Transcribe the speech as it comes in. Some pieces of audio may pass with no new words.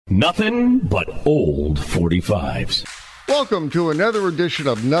Nothing but old 45s. Welcome to another edition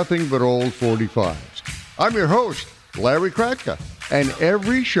of Nothing But Old 45s. I'm your host, Larry Kratka, and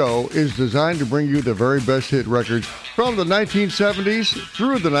every show is designed to bring you the very best hit records from the 1970s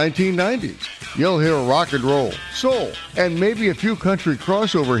through the 1990s. You'll hear rock and roll, soul, and maybe a few country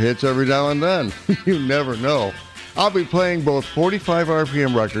crossover hits every now and then. You never know. I'll be playing both 45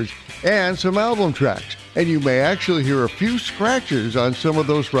 RPM records and some album tracks, and you may actually hear a few scratches on some of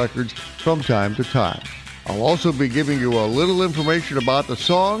those records from time to time. I'll also be giving you a little information about the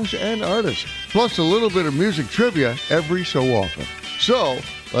songs and artists, plus a little bit of music trivia every so often. So,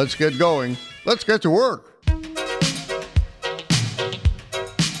 let's get going. Let's get to work.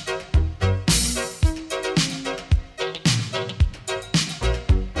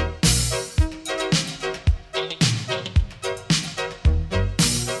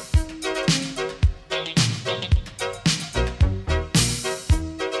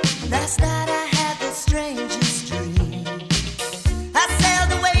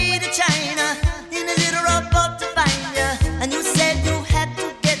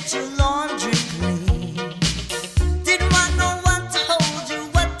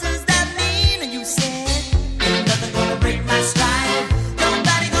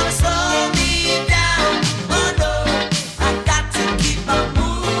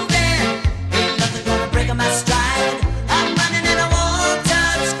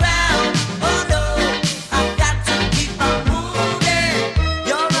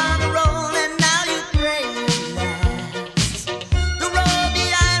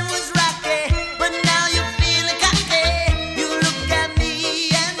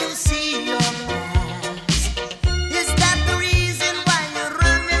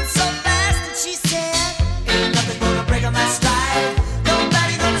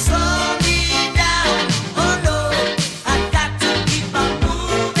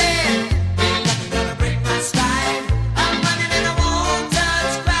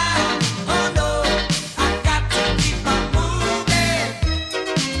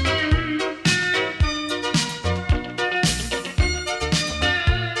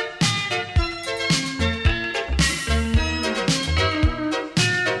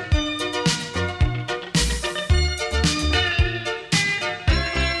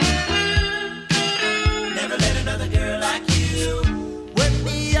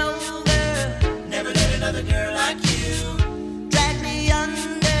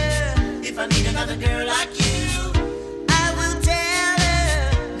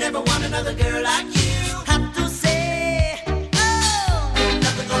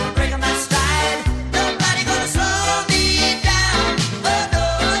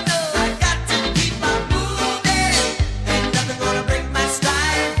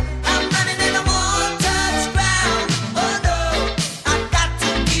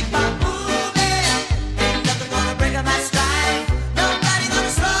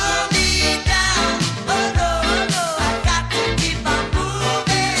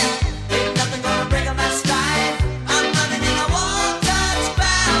 Break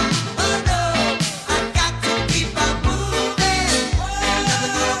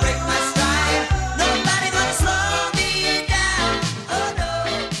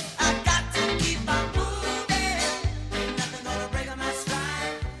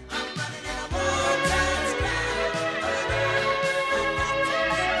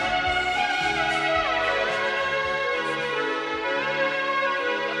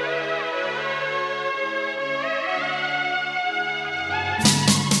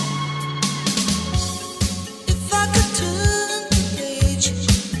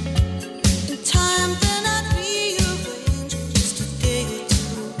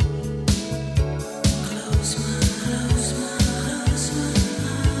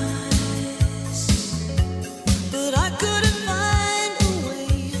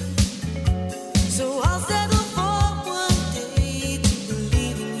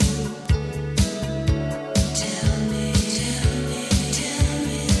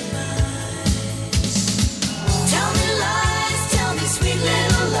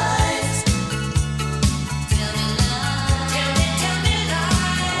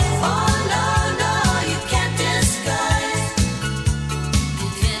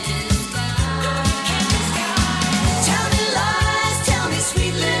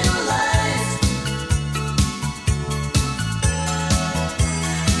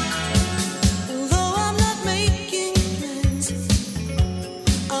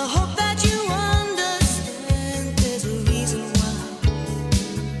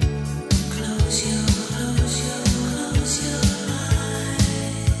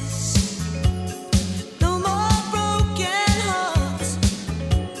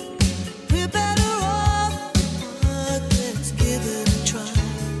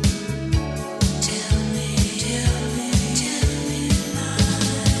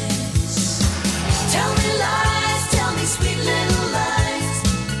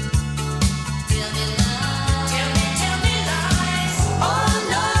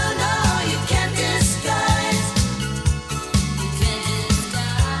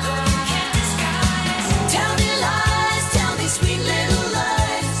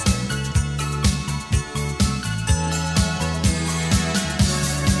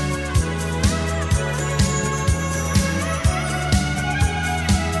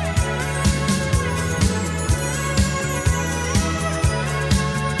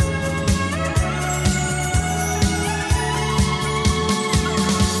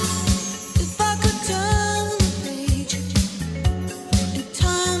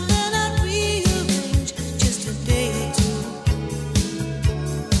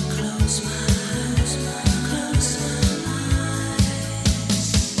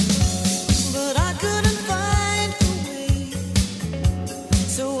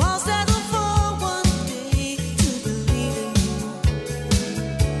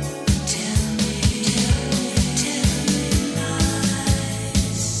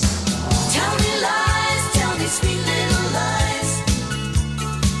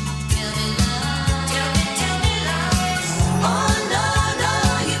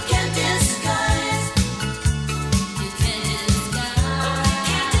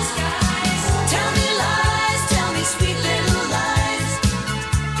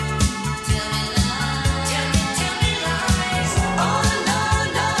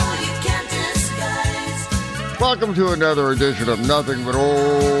Welcome to another edition of Nothing But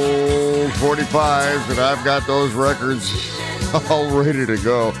Old 45s, and I've got those records all ready to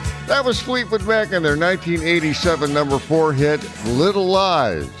go. That was Fleetwood Mac and their 1987 number 4 hit, Little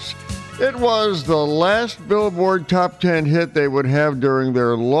Lies. It was the last Billboard Top 10 hit they would have during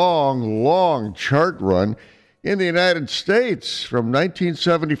their long chart run in the United States from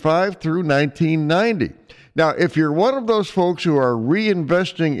 1975 through 1990. Now, if you're one of those folks who are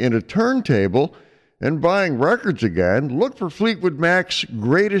reinvesting in a turntable and buying records again, look for Fleetwood Mac's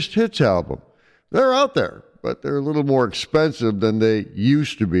Greatest Hits album. They're out there, but they're a little more expensive than they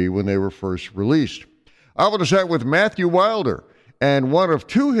used to be when they were first released. I want to chat with Matthew Wilder, and one of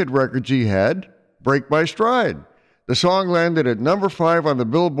 2 hit records he had, Break My Stride. The song landed at number 5 on the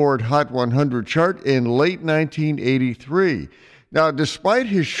Billboard Hot 100 chart in late 1983. Now, despite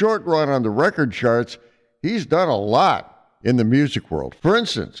his short run on the record charts, he's done a lot in the music world. For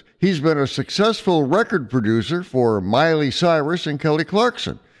instance, he's been a successful record producer for Miley Cyrus and Kelly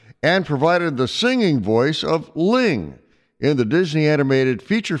Clarkson, and provided the singing voice of Ling in the Disney animated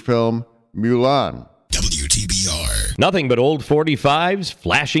feature film Mulan. WTBR. Nothing but old 45s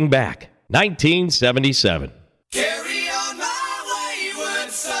flashing back. 1977. Carry on my wayward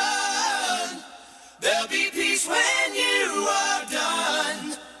son. There'll be peace when you are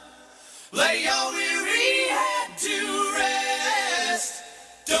done. Lay your weary head to rest.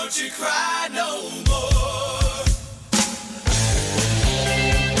 Don't you cry no more.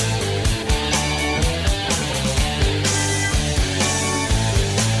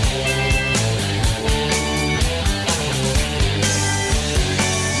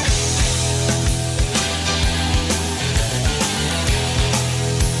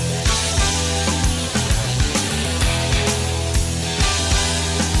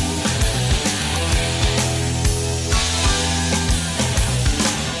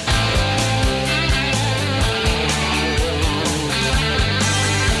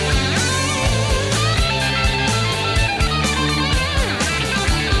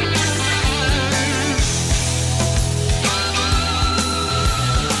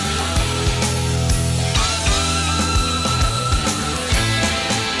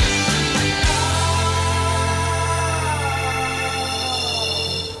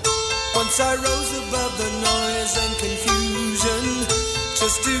 I rose above the noise and confusion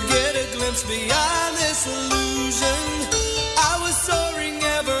just to get a glimpse beyond this illusion. I was soaring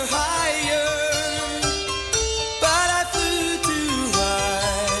ever higher, but I flew too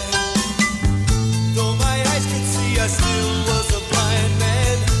high. Though my eyes could see, I still was a blind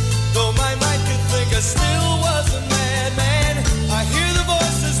man. Though my mind could think, I still was a madman. I hear the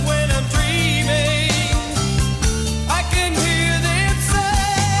voices when I'm dreaming. I can hear them say,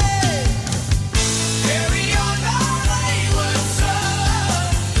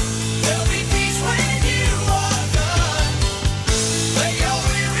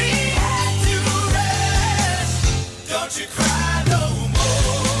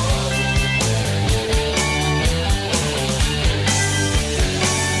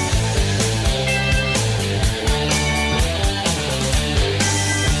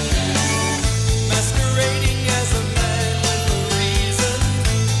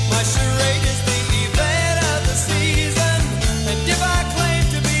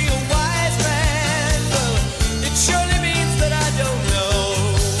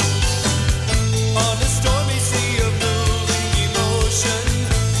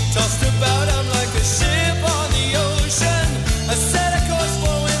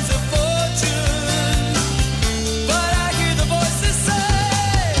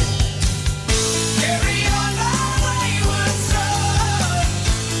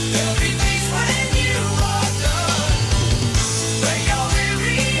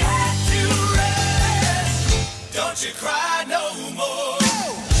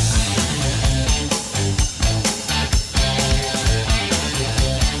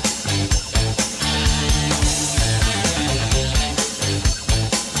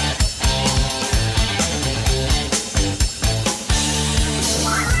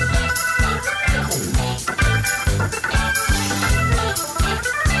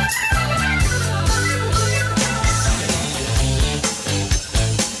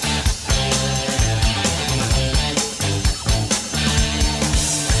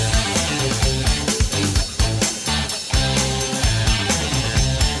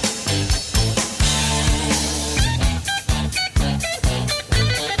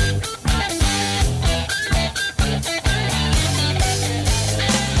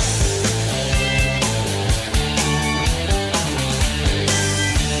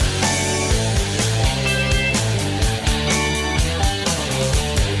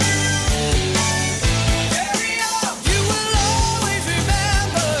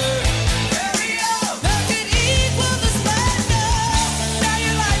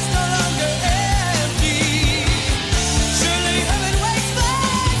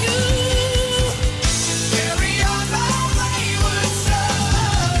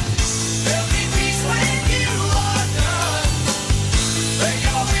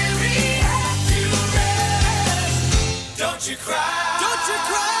 you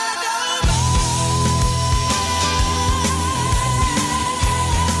cry no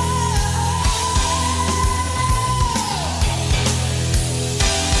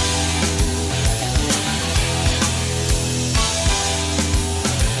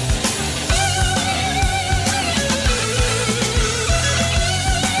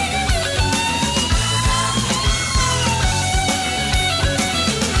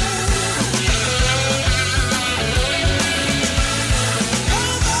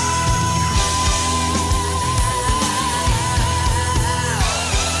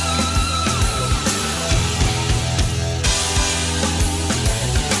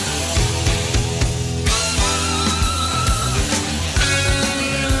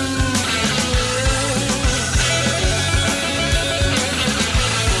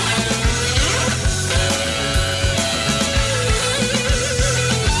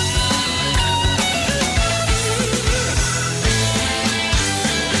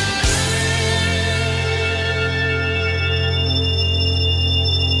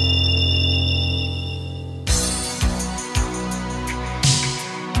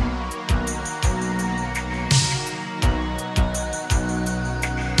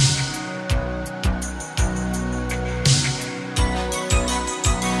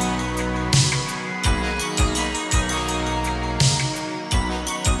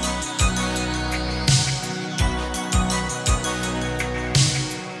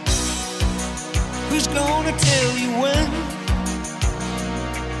Who's gonna tell you when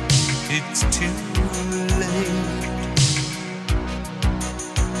it's too late?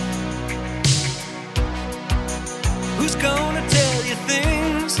 Who's gonna tell you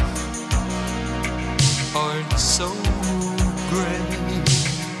things aren't so great?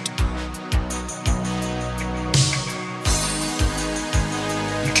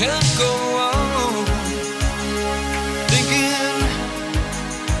 You can't go on thinking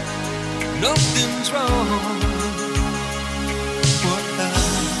nothing's wrong. What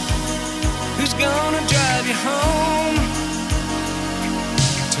who's gonna drive you home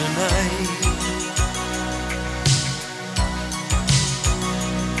tonight?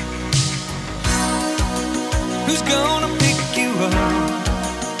 Who's gonna pick you up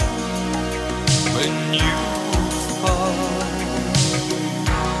when you fall?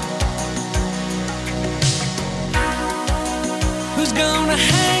 Who's gonna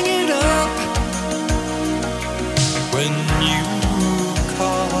hang it up when you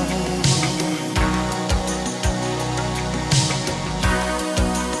call?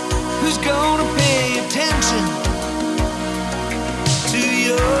 Who's gonna pay attention to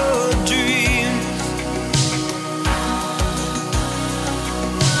your dreams?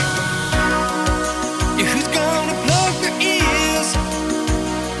 Yeah, who's gonna plug their ears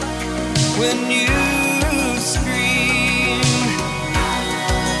when you scream?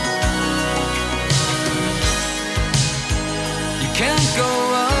 You can't go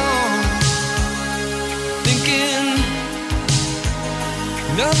on thinking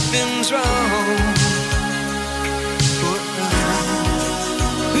nothing's wrong. But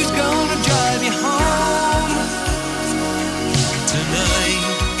who's gonna drive you home tonight?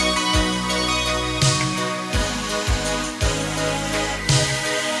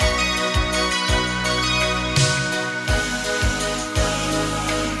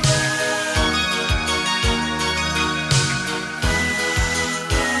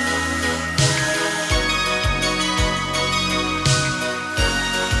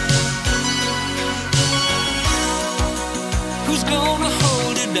 Who's gonna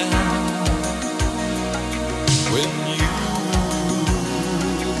hold it down when you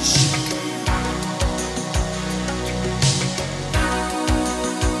shake?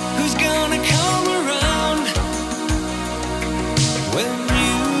 Who's gonna come around when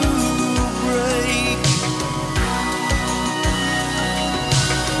you break?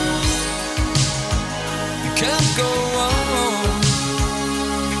 You can't go on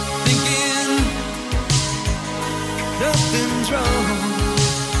thinking nothing's wrong.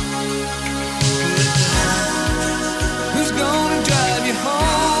 Who's gonna drive you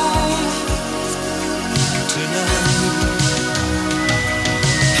home tonight?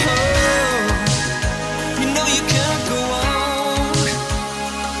 Oh, you know you can't go on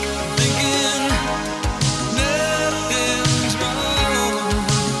thinking nothing's wrong.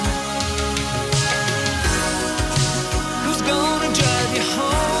 Who's gonna drive you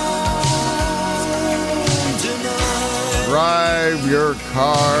home tonight? Drive your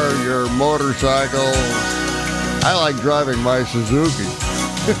car, your motorcycle. I like driving my Suzuki.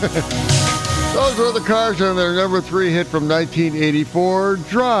 Those were the Cars and their number 3 hit from 1984,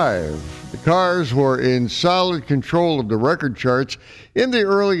 Drive. The Cars were in solid control of the record charts in the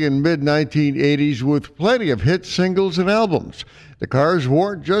early and mid-1980s with plenty of hit singles and albums. The Cars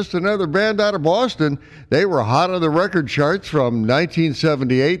weren't just another band out of Boston. They were hot on the record charts from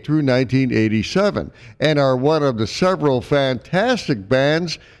 1978 through 1987 and are one of the several fantastic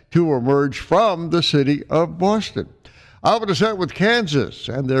bands to emerge from the city of Boston. I'll be set with Kansas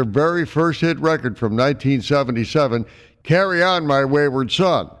and their very first hit record from 1977, Carry On My Wayward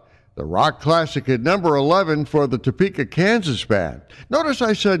Son. The rock classic at number 11 for the Topeka, Kansas band. Notice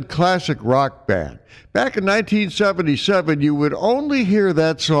I said classic rock band. Back in 1977, you would only hear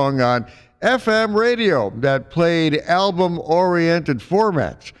that song on FM radio that played album-oriented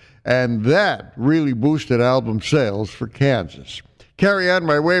formats, and that really boosted album sales for Kansas. Carry On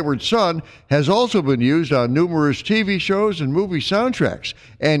My Wayward Son has also been used on numerous TV shows and movie soundtracks,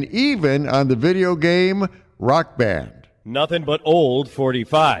 and even on the video game Rock Band. Nothing but old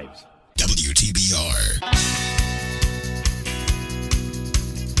 45s. WTBR.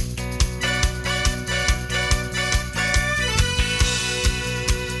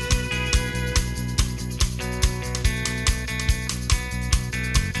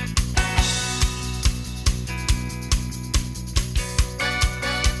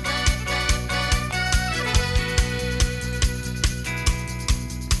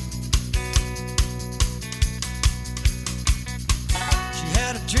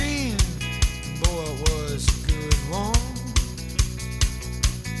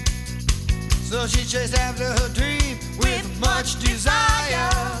 So she chased after her dream with much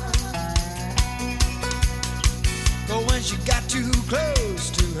desire. But when she got too close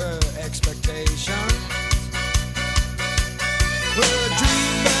to her expectations, her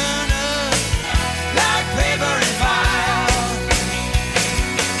dream burned up like paper and fire.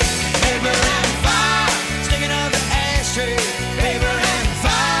 Paper and fire, sticking up the ashtray. Paper and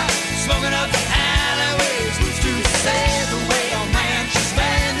fire, smoking up the alleyways. Who's to say the way a man should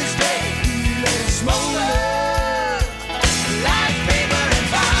spend his day? Smolder like paper and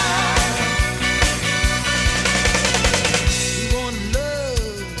fire. You want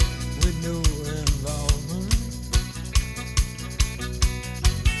love with no involvement,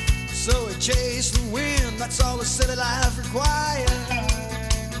 so it chased the wind. That's all the city life requires.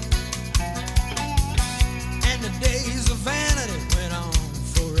 And the days of vanity went on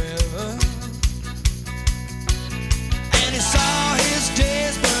forever. And he saw his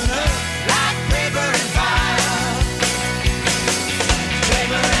days burn up like paper and fire.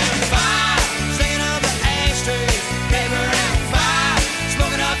 Paper and fire, singing up the ashtrays. Paper and fire,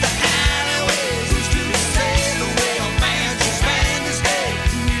 smoking up the alleyways. Who's to say the way a man should spend his day?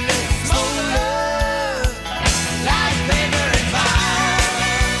 Smolder like paper and fire.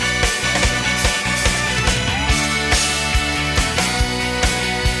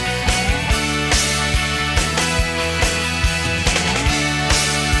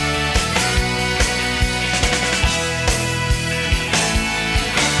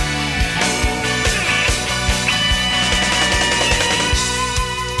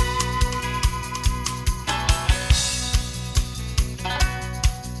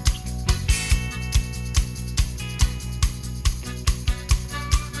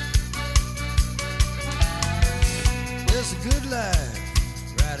 There's a good life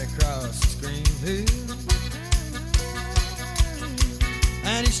right across the screen here,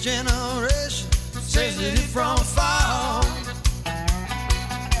 and each generation says it from afar.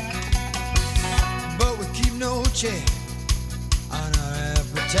 But we keep no check on our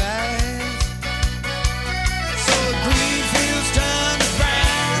appetite, so the green fields turn to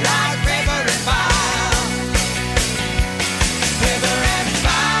brown like paper and fire. Paper and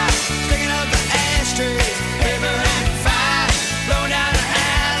fire, sticking up the ashtrays. Paper and fire, blowing down the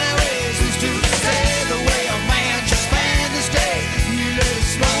alleyways. Who's to say the way a man should spend his day? You let it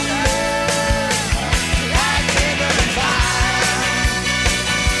smolder like paper and fire.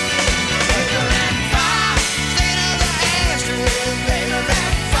 Paper and fire, sticking up the ashtrays. Paper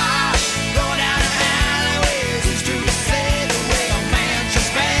and fire,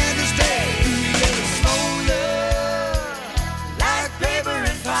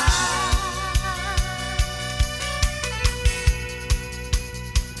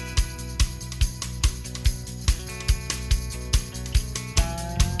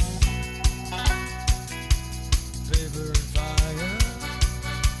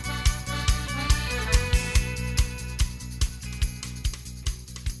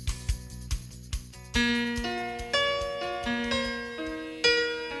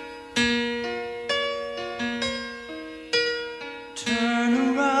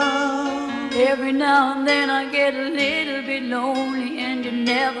 Every now and then I get a little bit lonely and you're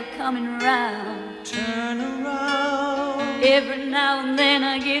never coming around. Turn around. Every now and then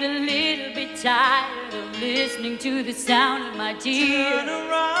I get a little bit tired of listening to the sound of my tears. Turn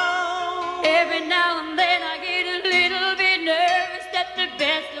around. Every now and then I get a little bit nervous that the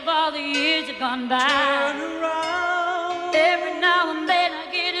best of all the years have gone by. Turn around. Every now and then I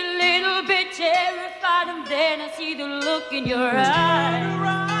get a little bit terrified, and then I see the look in your eyes. Turn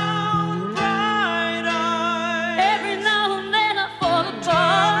around, bright eyes. Every now and then I fall apart.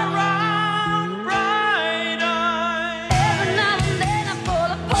 Turn around, bright eyes. Every now and then I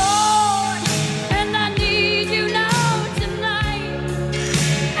fall apart, and I need you now tonight,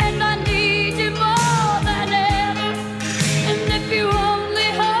 and I need you more than ever. And if you only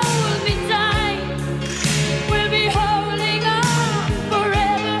hold me tight, we'll be holding on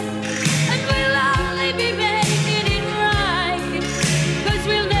forever, and we'll only be making it right, 'cause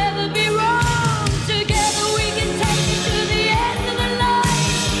we'll never be wrong. Together we can take it to the end of the line.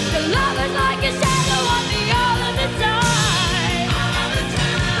 The love is like a shadow on me all of the time.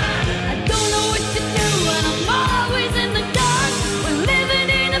 I don't know what to do and I'm always in the dark. We're living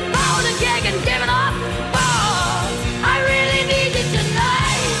in a powder keg and giving off balls. I really need you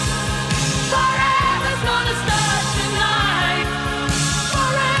tonight. Forever's gonna start tonight.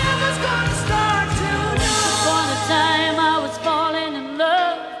 Forever's gonna start tonight. Upon a time I was falling in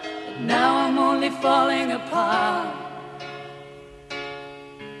love, but now I'm only falling apart.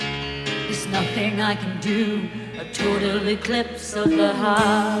 There's nothing I can do, a total eclipse of the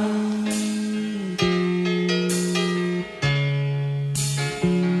heart.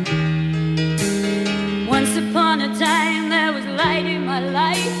 Once upon a time there was light in my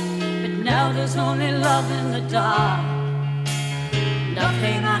life, but now there's only love in the dark.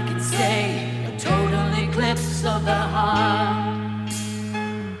 Nothing I can say, a total eclipse of the heart.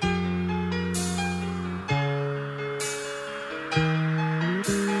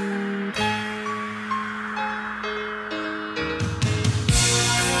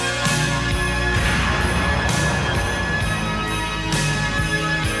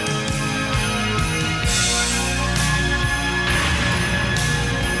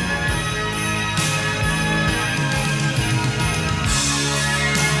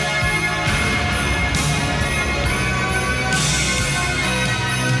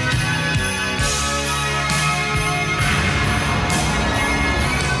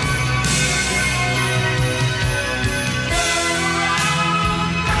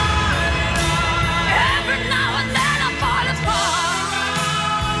 Every now and then I fall apart.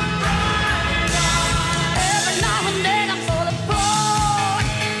 Every now and then I fall apart,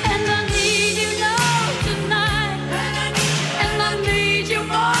 and I need you now tonight, and I need you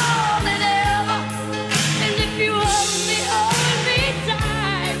more than ever. And if you only hold me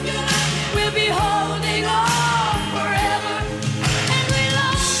tight, we'll be holding on forever, and we'll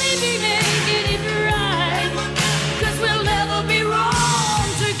only be making it right, 'cause we'll never be wrong.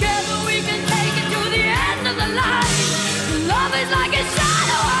 Together we can take it to the end of the line. Love is like a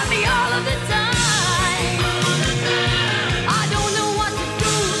shadow on me all of the time. I don't know what to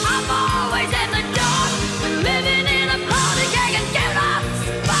do, I'm always in the dark. We're living in a powder keg and giving off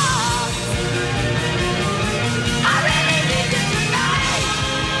sparks. I really need you tonight.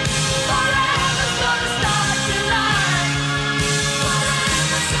 Forever's gonna start tonight.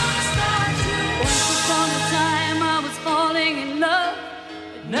 Forever's gonna start tonight. Once upon a time I was falling in love,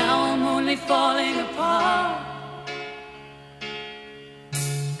 but now I'm only falling apart.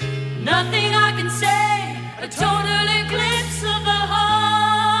 Nothing I can say, a total eclipse of the heart.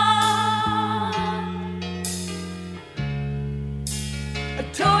 A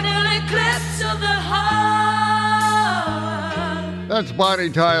total eclipse of the heart. That's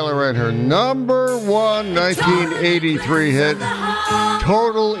Bonnie Tyler and her number one 1983 hit,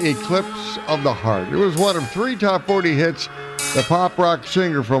 Total Eclipse of the Heart. It was one of 3 top 40 hits the pop rock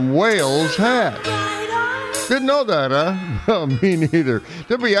singer from Wales had. Didn't know that, huh? Well, me neither.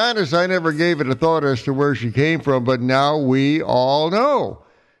 To be honest, I never gave it a thought as to where she came from, but now we all know.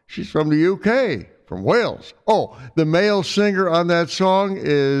 She's from the UK, from Wales. Oh, the male singer on that song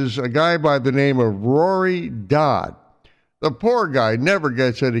is a guy by the name of Rory Dodd. The poor guy never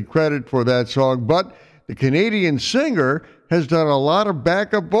gets any credit for that song, but the Canadian singer has done a lot of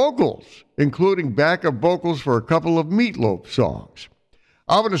backup vocals, including backup vocals for a couple of Meatloaf songs.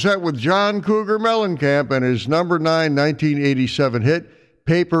 I'm going to set with John Cougar Mellencamp and his number 9 1987 hit,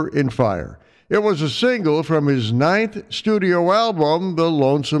 Paper and Fire. It was a single from his 9th studio album, The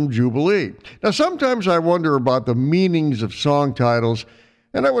Lonesome Jubilee. Now, sometimes I wonder about the meanings of song titles,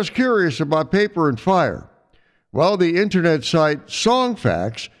 and I was curious about Paper and Fire. Well, the internet site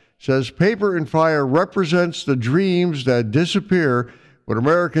SongFacts says Paper and Fire represents the dreams that disappear when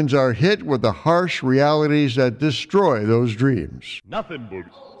Americans are hit with the harsh realities that destroy those dreams. Nothing but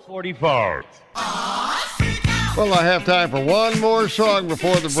 45. Well, I have time for one more song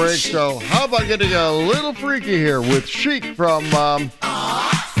before the break, so how about getting a little freaky here with Chic from,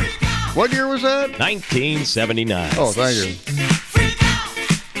 what year was that? 1979. Oh, thank you.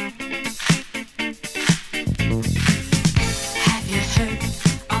 Have you heard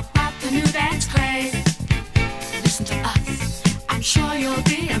about the new dance craze? Listen to us, I'm sure you'll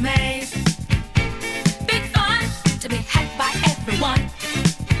be amazed. Big fun to be had by everyone.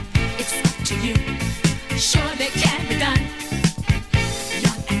 It's up to you, surely can be done.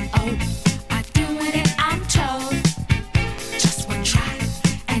 Young and old are doing it, I'm told. Just one try,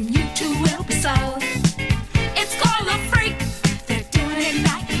 and you too will be sold. It's called a freak, they're doing it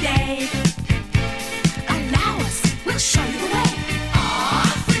night and day. Allow us, we'll show you the way.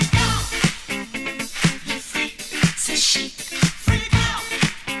 Freak out, you freak, say chic. Freak out.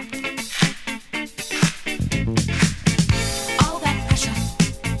 All that pressure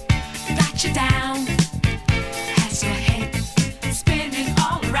got you down. Has your head spinning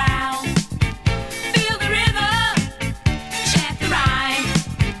all around. Feel the rhythm, chant the rhyme.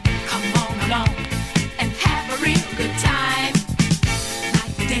 Come on along and have a real good time.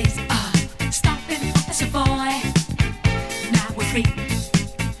 Like the days of stomping as a boy. Now we're free.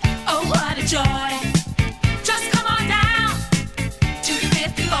 Oh, what a joy. Just come on down to the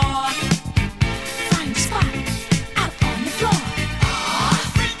 54. Find a spot out on the floor.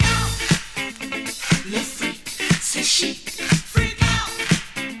 Freak out. Le freak, c'est chic. Freak out.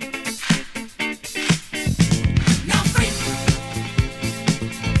 Now freak.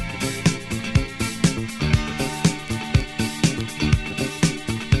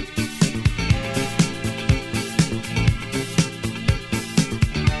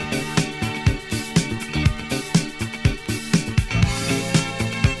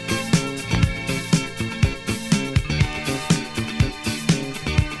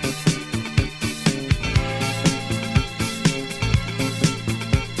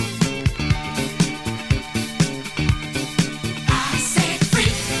 I said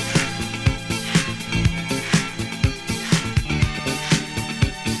freak.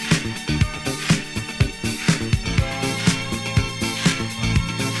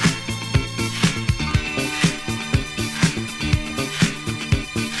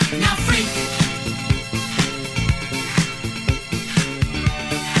 Now freak.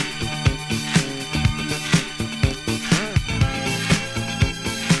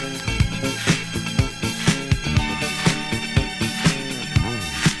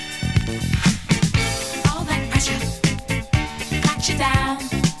 All that pressure got you down.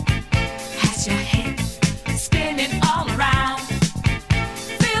 Has your head spinning all around.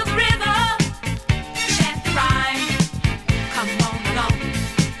 Feel the rhythm, chant the rhyme. Come on along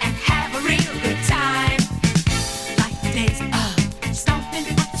and have a real good time. Like the days of stomping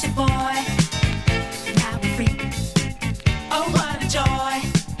as a boy. Now we're free. Oh, what a joy.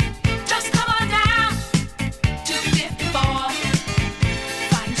 Just come on down to the 54.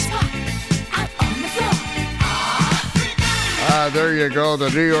 Find a spot out on the floor. There you go, the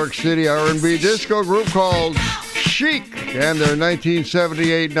New York City R&B disco group called Chic and their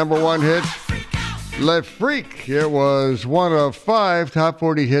 1978 number one hit, Le Freak. It was one of 5 top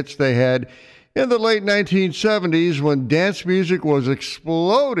 40 hits they had in the late 1970s when dance music was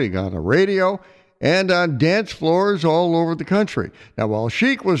exploding on the radio and on dance floors all over the country. Now, while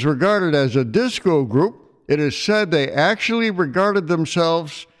Chic was regarded as a disco group, it is said they actually regarded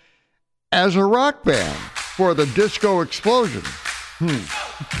themselves as a rock band for the disco explosion.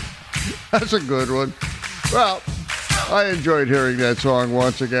 That's a good one. Well, I enjoyed hearing that song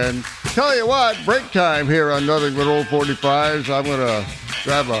once again. Tell you what, break time here on Nothing But Old 45s. I'm going to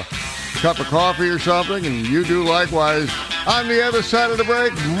grab a cup of coffee or something, and you do likewise. On the other side of the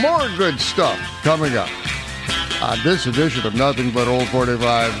break, more good stuff coming up on this edition of Nothing But Old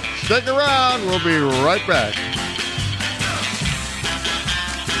 45. Stick around. We'll be right back.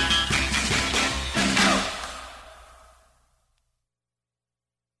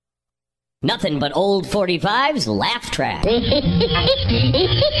 Nothing but old 45's laugh track. All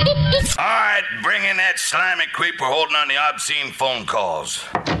right, bring in that slimy creeper holding on the obscene phone calls.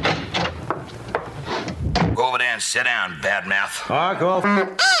 Go over there and sit down, badmouth.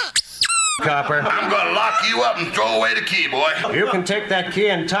 Copper. I'm gonna lock you up and throw away the key, boy. You can take that key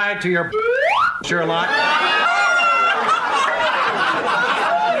and tie it to your Sherlock. All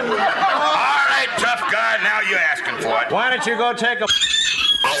right, tough guy, now you're asking for it. Why don't you go take a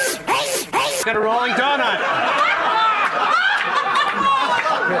get a rolling donut?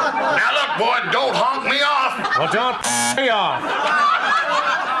 boy, don't honk me off. Well, don't me off.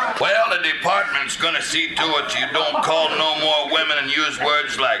 Well, the department's gonna see to it you don't call no more women and use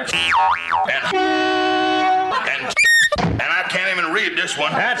words like and I can't even read this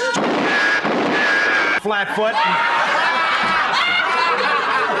one. That's Flatfoot.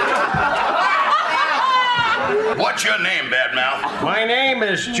 What's your name, Badmouth? My name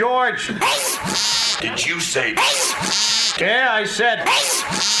is George. Did you say Yeah, I said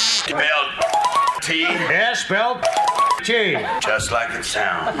spelled T? yeah, spelled T. Just like it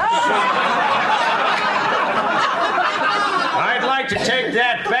sounds. I'd like to take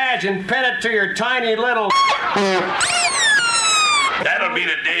that badge and pin it to your tiny little... That'll be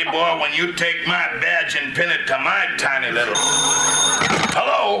the day, boy, when you take my badge and pin it to my tiny little...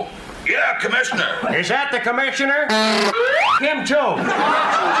 Hello? Yeah, Commissioner. Is that the commissioner? Him too.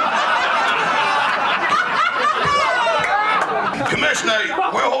 Commissioner,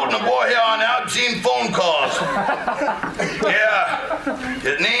 we're holding a boy here on obscene phone calls. Yeah,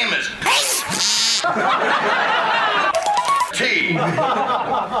 his name is T.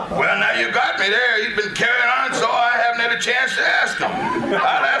 Well, now you got me there. He's been carrying on, so I haven't had a chance to ask him.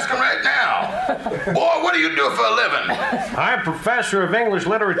 I'll ask him right now. Boy, what do you do for a living? I'm professor of English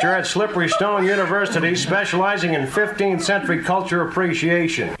literature at Slippery Stone University, specializing in 15th century culture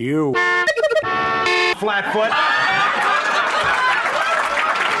appreciation. You Flatfoot.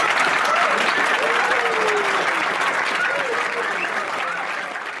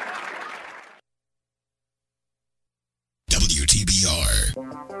 WTBR.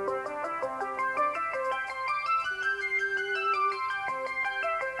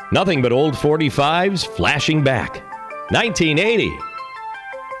 Nothing but old 45s flashing back. 1980.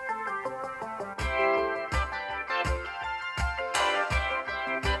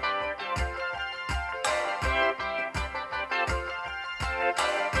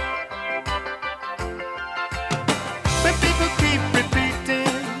 When people keep repeating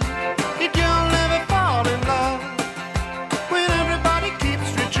that you'll never fall in love, when everybody keeps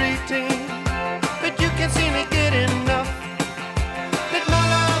retreating, but you can't seem to get enough. Let my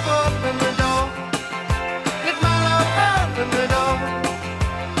love open the door. Let my love open the door.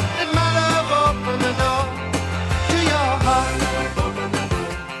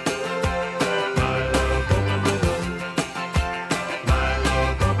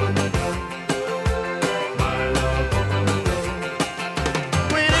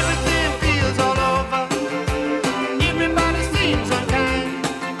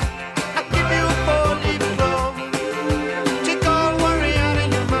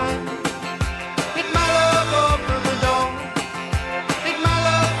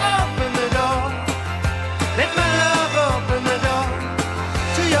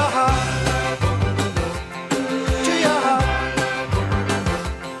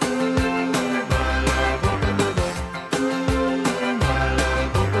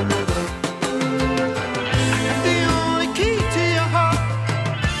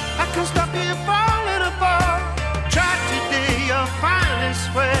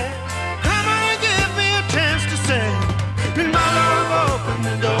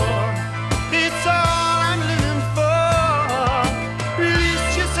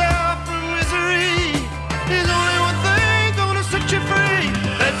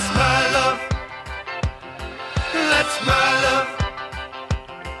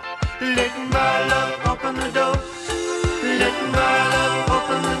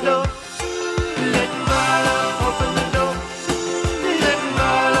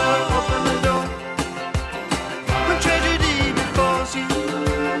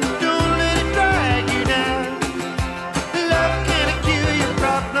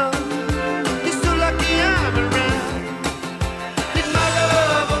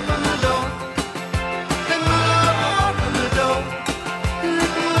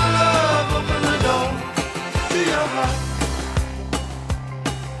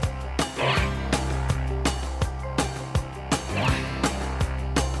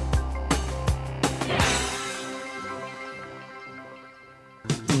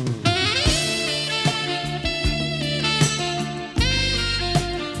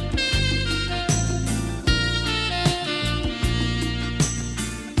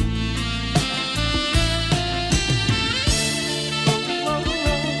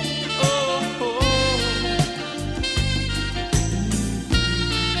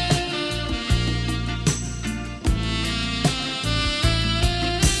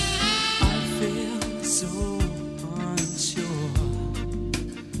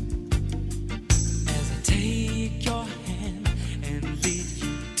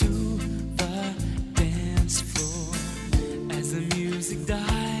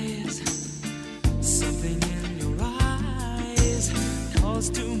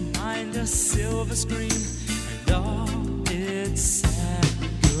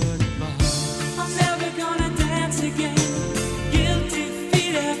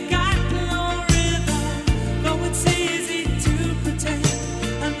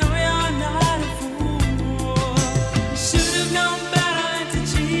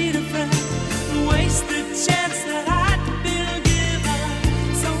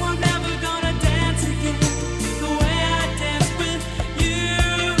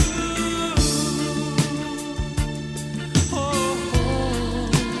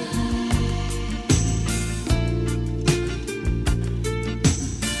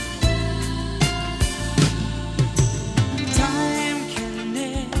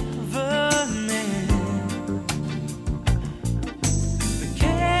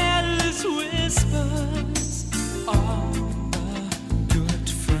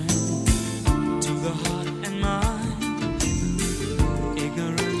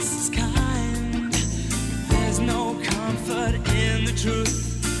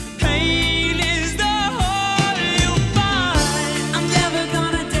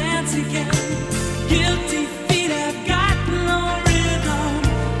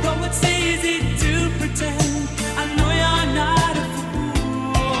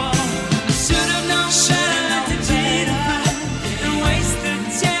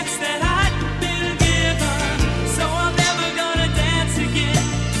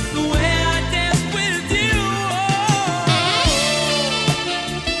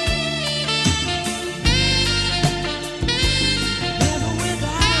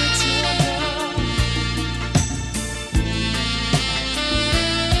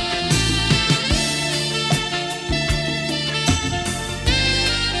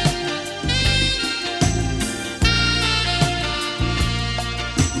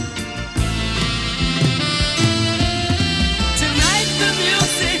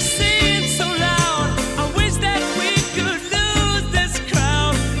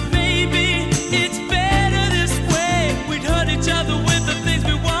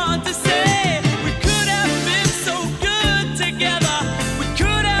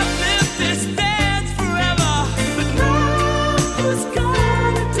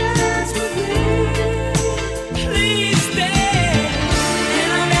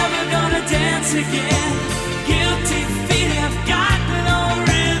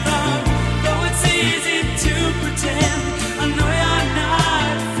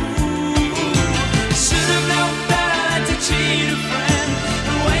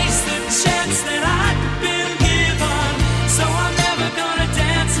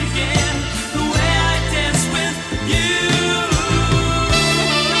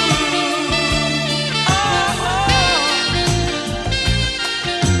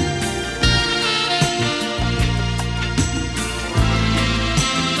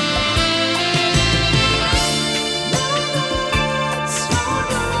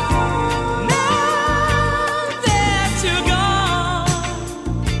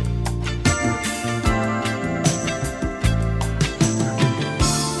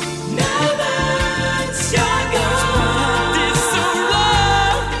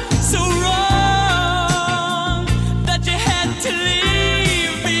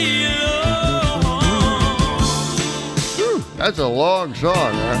 That's a long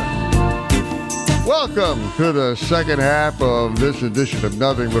song, huh? Welcome to the second half of this edition of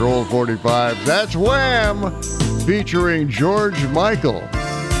Nothing But Old 45s. That's Wham! Featuring George Michael.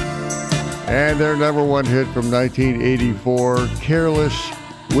 And their number one hit from 1984, Careless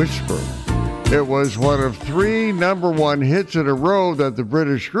Whisper. It was one of three number one hits in a row that the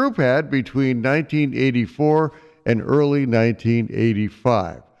British group had between 1984 and early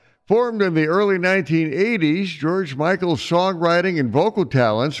 1985. Formed in the early 1980s, George Michael's songwriting and vocal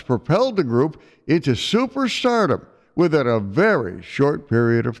talents propelled the group into superstardom within a very short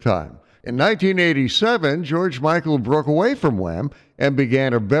period of time. In 1987, George Michael broke away from Wham! And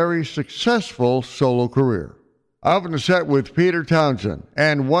began a very successful solo career. Often set with Peter Townsend,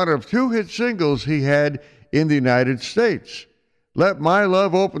 and one of two hit singles he had in the United States. Let My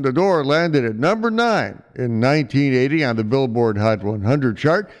Love Open the Door landed at number 9 in 1980 on the Billboard Hot 100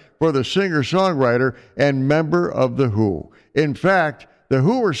 chart for the singer-songwriter and member of The Who. In fact, The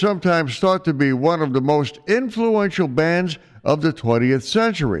Who are sometimes thought to be one of the most influential bands of the 20th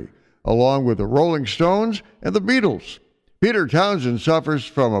century, along with the Rolling Stones and the Beatles. Peter Townsend suffers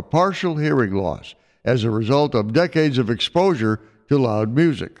from a partial hearing loss as a result of decades of exposure to loud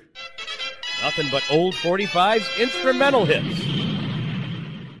music. Nothing but old 45s instrumental hits.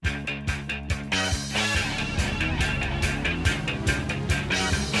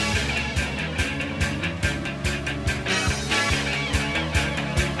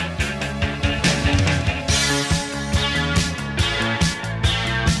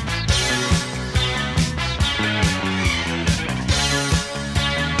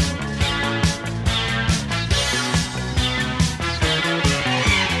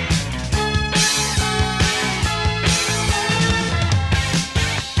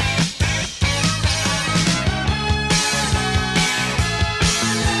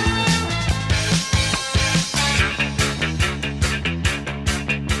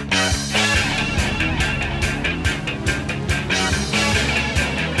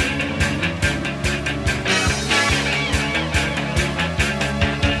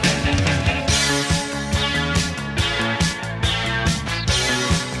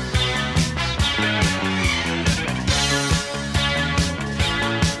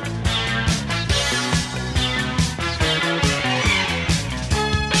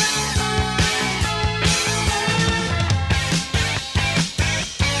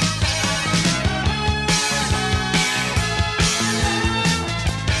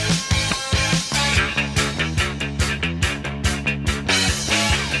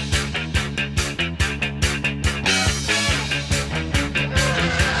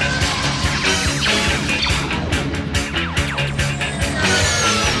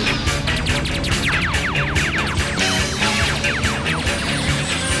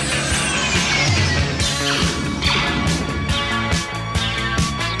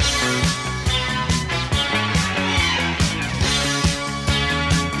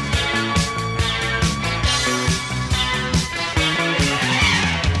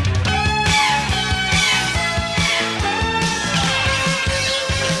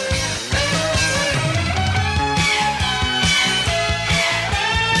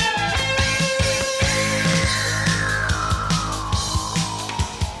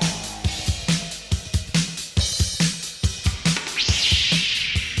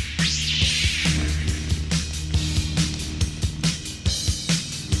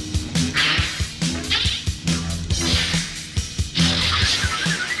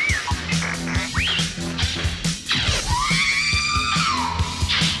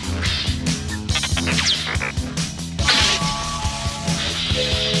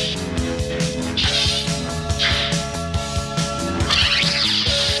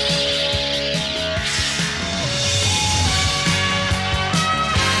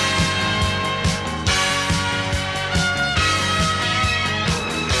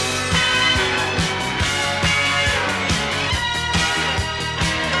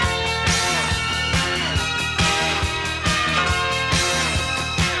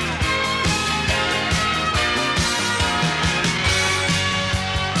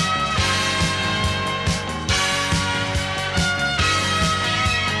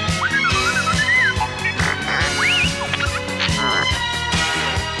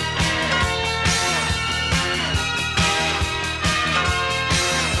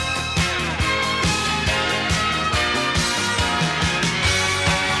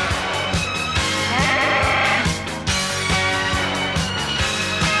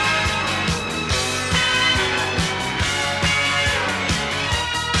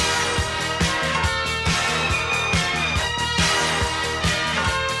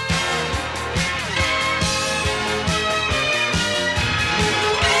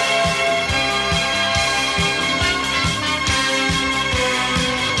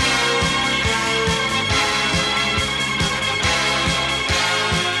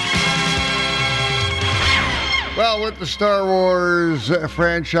 the Star Wars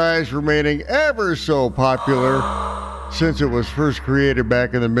franchise remaining ever so popular since it was first created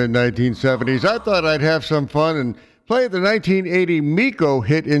back in the mid-1970s, I thought I'd have some fun and play the 1980 Miko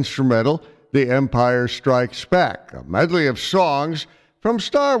hit instrumental, The Empire Strikes Back, a medley of songs from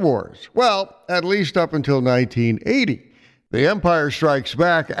Star Wars. Well, at least up until 1980. The Empire Strikes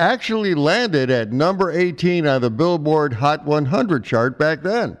Back actually landed at number 18 on the Billboard Hot 100 chart back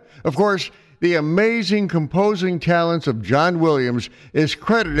then. Of course, the amazing composing talents of John Williams is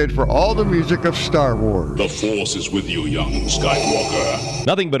credited for all the music of Star Wars. The Force is with you, young Skywalker.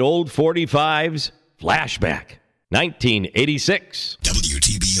 Nothing but old 45s. Flashback. 1986.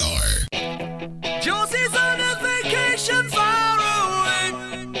 WTBR. Josie's on a vacation far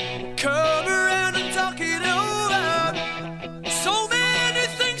away. Come around and talk it over. So many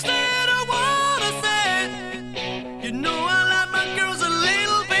things that I wanna say. You know I like my girls a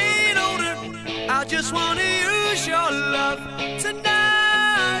little bit older. I just wanna use your love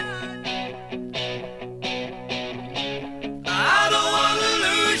tonight. I don't wanna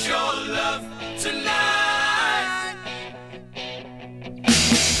lose your love tonight.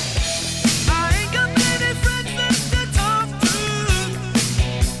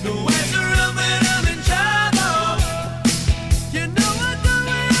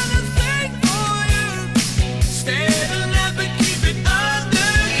 Stay alive but keep it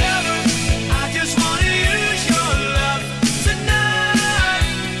undercover. I just wanna use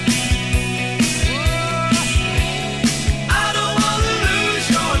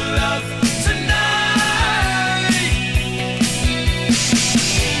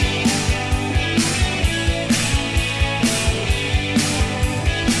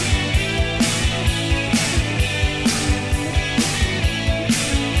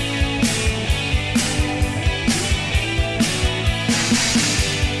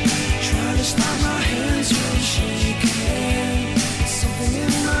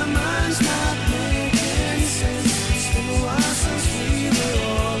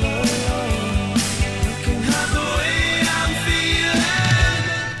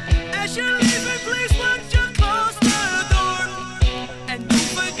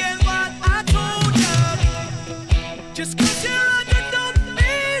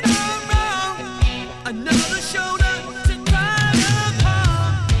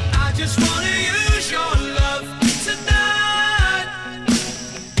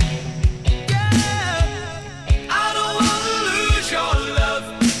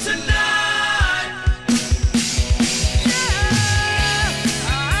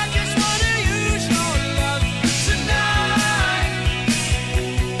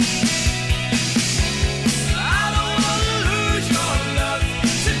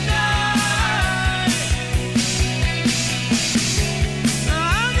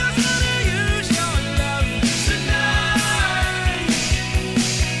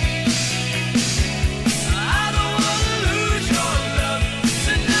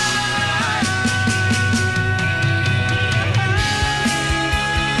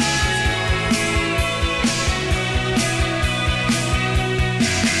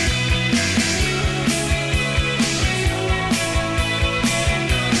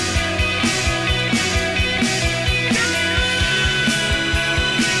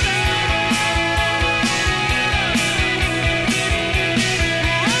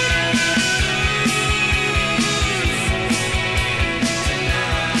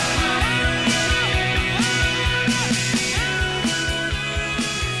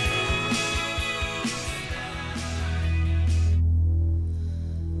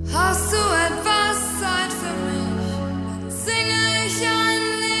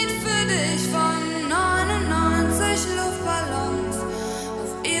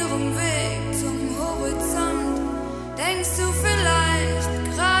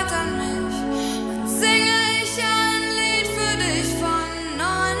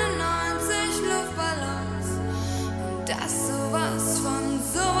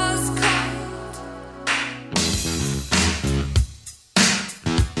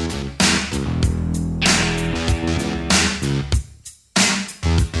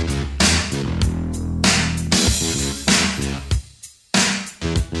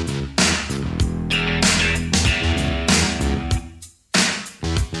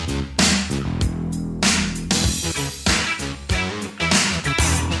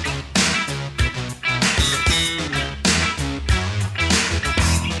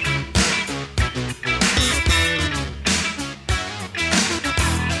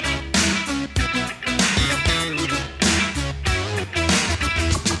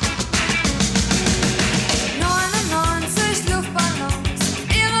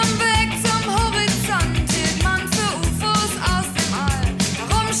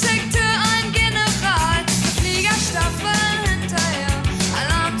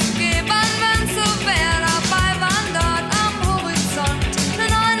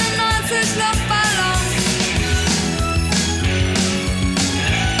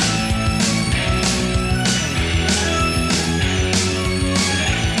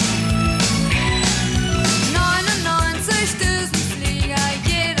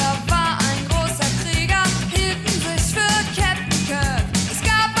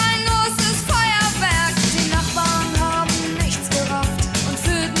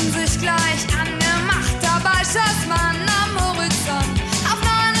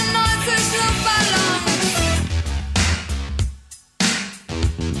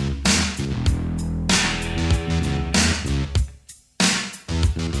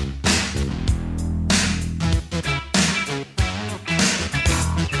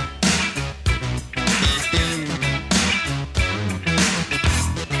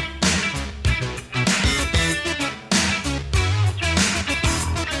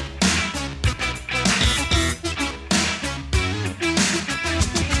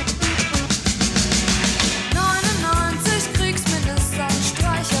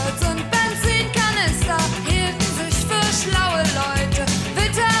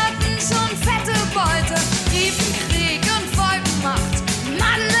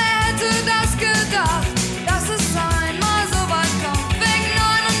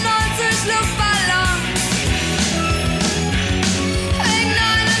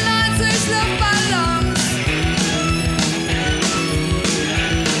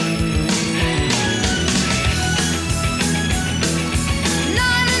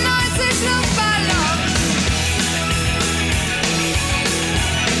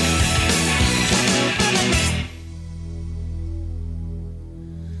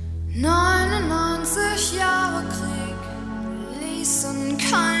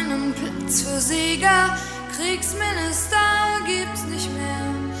Platz für Sieger. Kriegsminister gibt's nicht mehr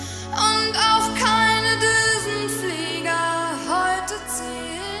und auch keine Düsenflieger. Heute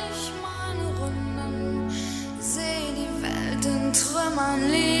zieh ich meine Runden, seh die Welt in Trümmern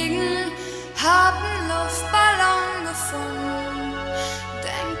liegen, hab 'n Luftballon gefunden,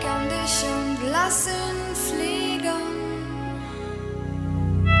 denk an dich und lass ihn fliegen.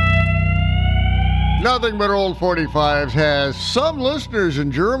 Nothing But Old 45s has some listeners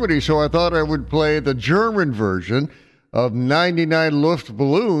in Germany, so I thought I would play the German version of 99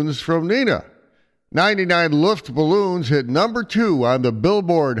 Luftballons from Nina. 99 Luftballons hit number 2 on the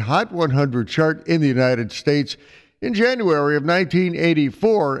Billboard Hot 100 chart in the United States in January of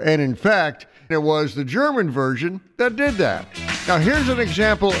 1984, and in fact, it was the German version that did that. Now here's an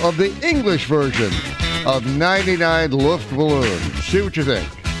example of the English version of 99 Luftballons. See what you think.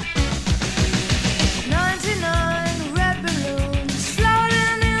 99 red balloons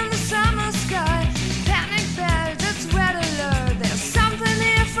floating in the summer sky. Panic belt, it's red alert. There's something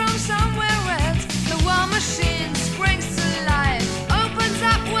here from somewhere else. The war machine springs to life, opens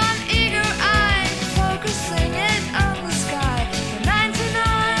up one eager eye, focusing it on the sky. The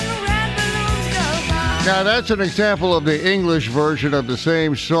 99 red balloons go by. Now that's an example of the English version of the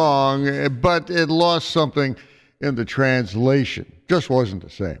same song, but it lost something in the translation. Just wasn't the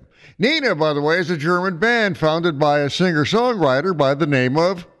same. Nina, by the way, is a German band founded by a singer-songwriter by the name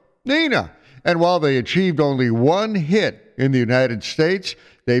of Nina. And while they achieved only one hit in the United States,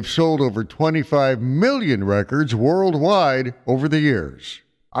 they've sold over 25 million records worldwide over the years.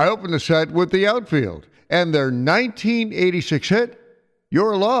 I opened the set with The Outfield and their 1986 hit,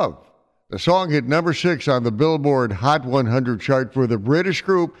 Your Love. The song hit number 6 on the Billboard Hot 100 chart for the British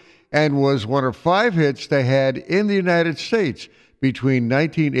group and was one of 5 hits they had in the United States between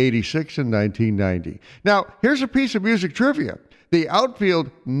 1986 and 1990. Now, here's a piece of music trivia. The Outfield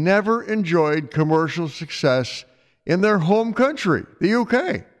never enjoyed commercial success in their home country, the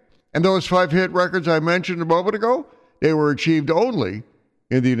UK. And those 5 hit records I mentioned a moment ago, they were achieved only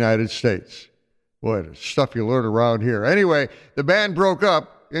in the United States. Boy, the stuff you learn around here. Anyway, the band broke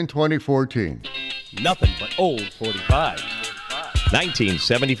up in 2014. Nothing But Old 45.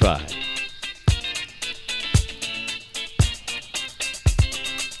 1975.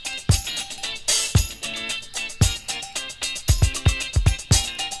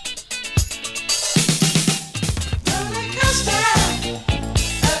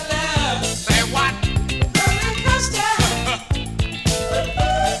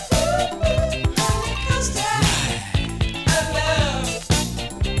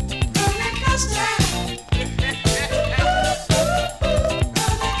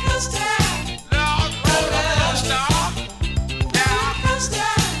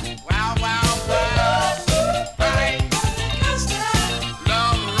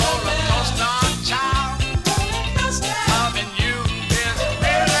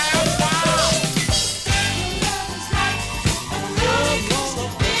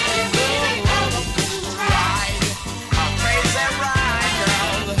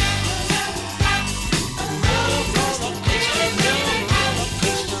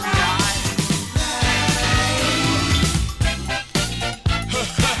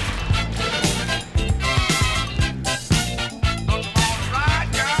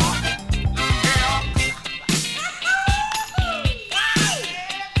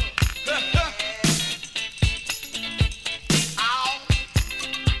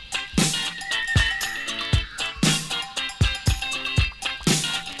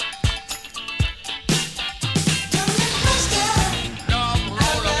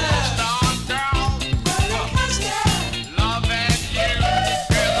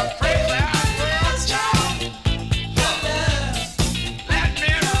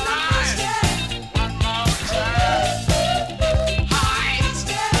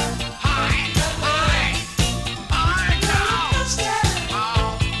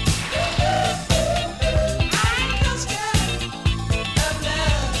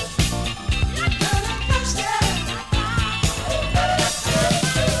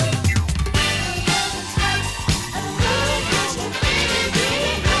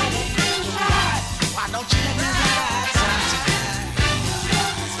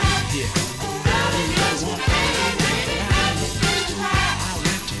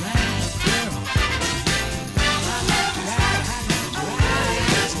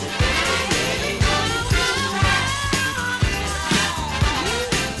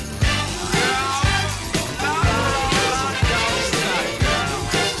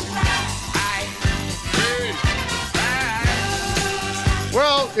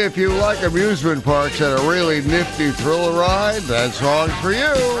 If you like amusement parks and a really nifty thriller ride, that song's for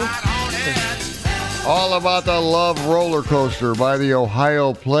you. All About the Love Roller Coaster by the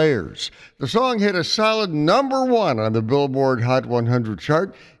Ohio Players. The song hit a solid number 1 on the Billboard Hot 100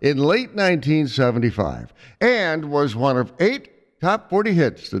 chart in late 1975 and was one of 8 top 40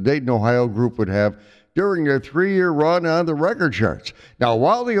 hits the Dayton, Ohio group would have during their 3-year run on the record charts. Now,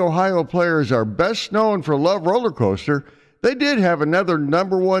 while the Ohio Players are best known for Love Roller Coaster, they did have another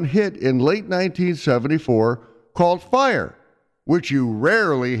number 1 hit in late 1974 called Fire, which you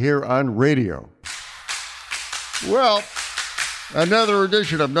rarely hear on radio. Well, another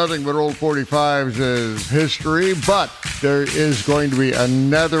edition of Nothing But Old 45s is history, but there is going to be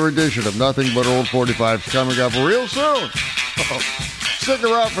another edition of Nothing But Old 45s coming up real soon. Stick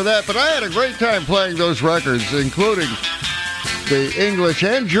around for that, but I had a great time playing those records, including the English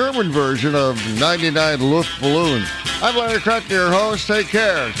and German version of 99 Luftballon. I'm Larry Kratka, your host. Take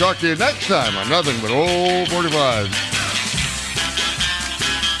care. Talk to you next time on Nothing But Old 45s.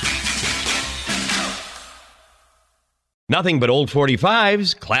 Nothing But Old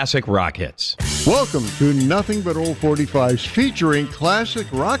 45's classic rock hits. Welcome to Nothing But Old 45s, featuring classic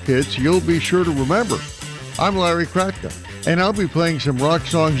rock hits you'll be sure to remember. I'm Larry Kratka, and I'll be playing some rock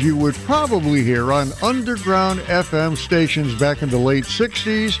songs you would probably hear on underground FM stations back in the late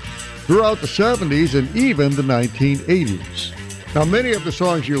 60s, throughout the 70s, and even the 1980s. Now, many of the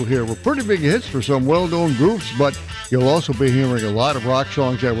songs you'll hear were pretty big hits for some well-known groups, but you'll also be hearing a lot of rock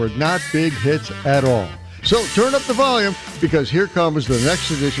songs that were not big hits at all. So turn up the volume, because here comes the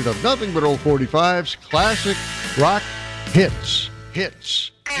next edition of Nothing But Old 45's classic rock hits.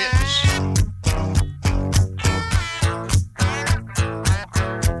 Hits.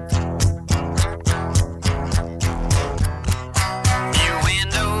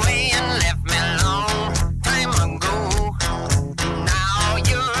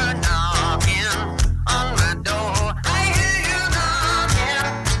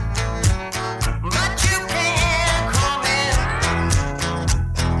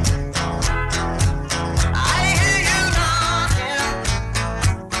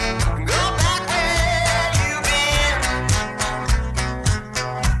 Go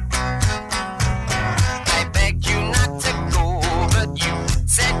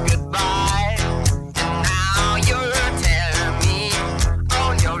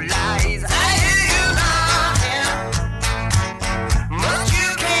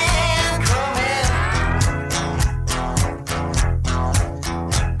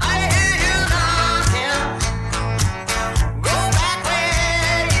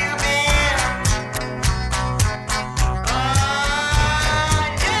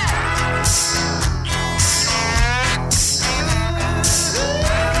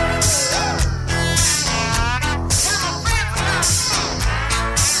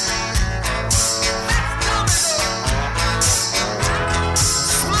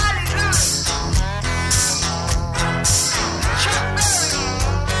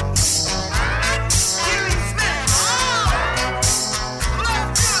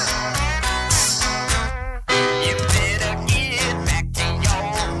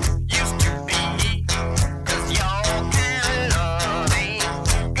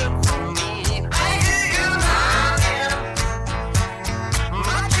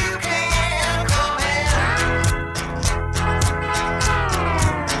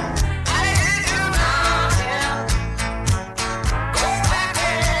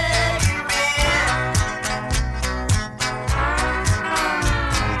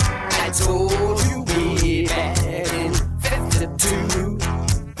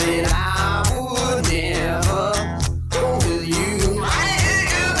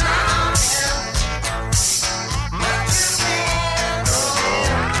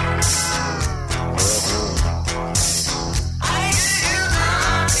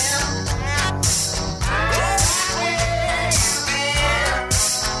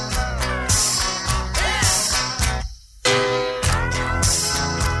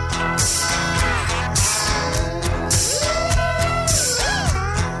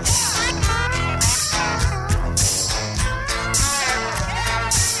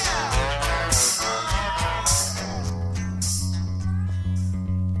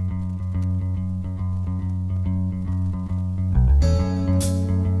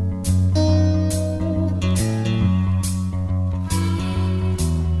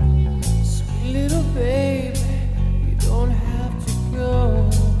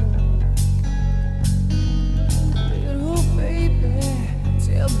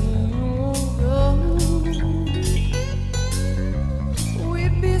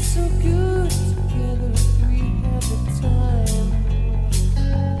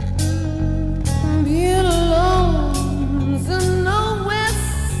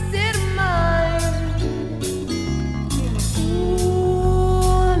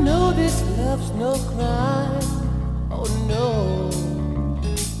cry. Oh no.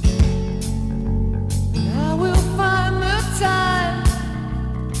 I will find the time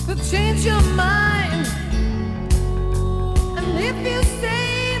to change your mind. And if you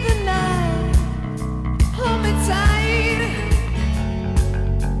stay the night, hold me tight.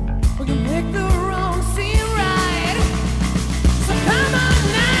 We can make the wrong seem right. So come on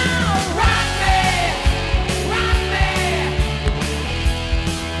now, rock me, rock me.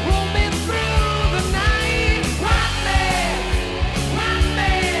 Roll me through the night, rock me, rock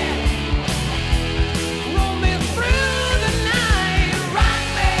me. Roll me through the night, rock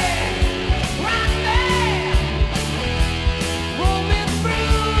me, rock me. Roll me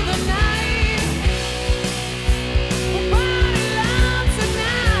through the night. Body love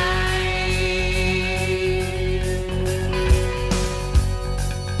tonight.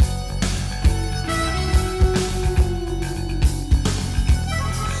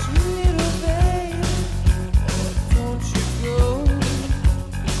 Sweet babe, don't you go.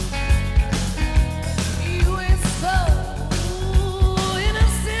 You ain't so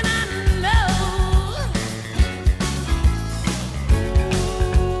innocent, I know.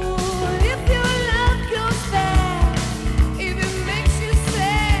 If your love goes bad, if it makes you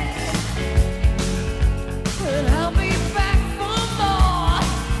sad, then I'll be back for more.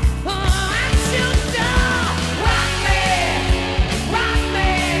 At your door, rock me, rock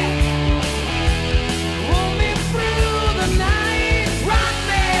me. Roll me through the night, rock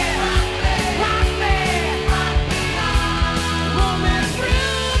me, rock me. Roll me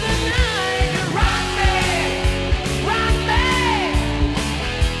through the night, rock me, rock me.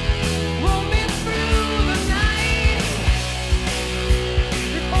 Roll me through the night,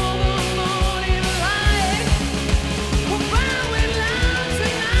 before the morning light. We'll burn with love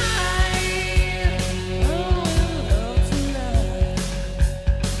tonight, burn with love tonight.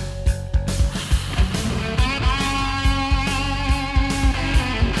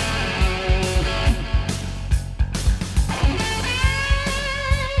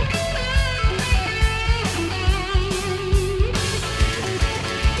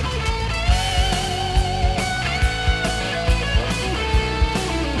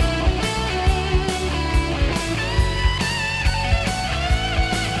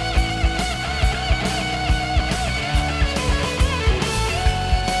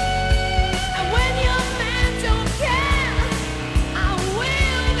 And when your man don't care, I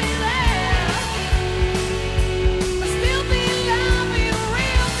will be there. But still be loving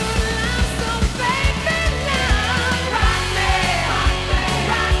real good love, so baby love, rock me,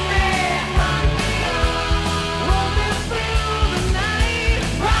 rock me, rock me. Roll me through the night,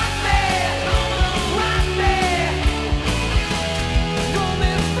 rock me, rock me. Roll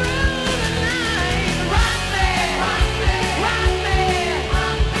me through the night, rock me, rock me,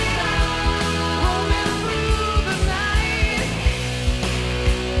 rock me. Roll me through the night.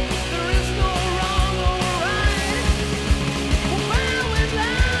 There is no wrong or right. Where with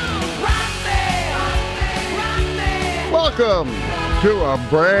love, rock me, rock me. Welcome to a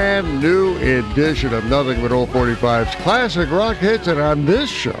brand new edition of Nothing But Old 45's Classic Rock Hits. And on this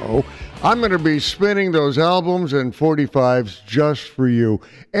show, I'm going to be spinning those albums and 45s just for you.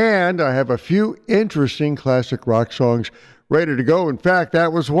 And I have a few interesting classic rock songs ready to go. In fact,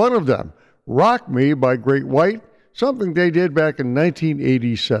 that was one of them, Rock Me by Great White, something they did back in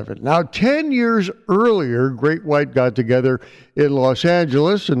 1987. Now, 10 years earlier, Great White got together in Los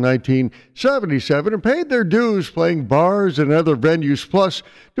Angeles in 1977 and paid their dues playing bars and other venues, plus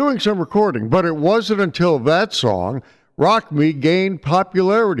doing some recording. But it wasn't until that song, Rock Me, gained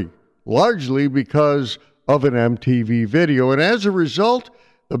popularity, largely because of an MTV video. And as a result,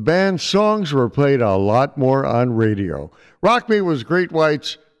 the band's songs were played a lot more on radio. Rock Me was Great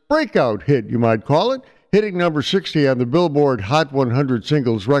White's breakout hit, you might call it, hitting number 60 on the Billboard Hot 100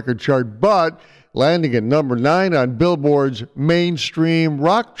 Singles record chart, but landing at number 9 on Billboard's mainstream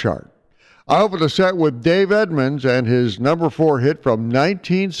rock chart. I opened the set with Dave Edmunds and his number 4 hit from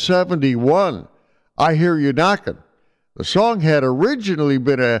 1971, I Hear You Knockin'. The song had originally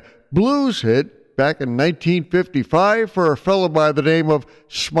been a blues hit back in 1955 for a fellow by the name of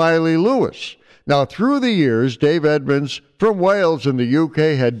Smiley Lewis. Now, through the years, Dave Edmunds from Wales in the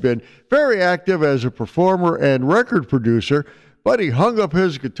UK had been very active as a performer and record producer, but he hung up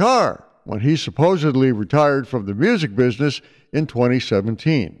his guitar when he supposedly retired from the music business in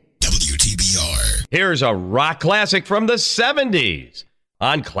 2017. WTBR. Here's a rock classic from the 70s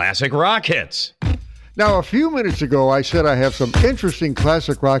on Classic Rock Hits. Now, a few minutes ago, I said I have some interesting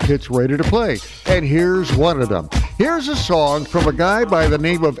classic rock hits ready to play, and here's one of them. Here's a song from a guy by the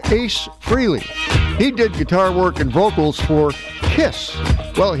name of Ace Frehley. He did guitar work and vocals for Kiss.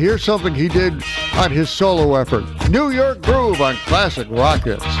 Well, here's something he did on his solo effort, New York Groove on Classic Rock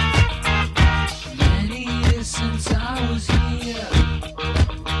Hits. Many years since I was here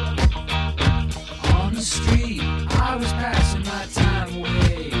on the street, I was passing my time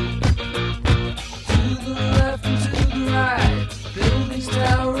away. To the left and to the right, buildings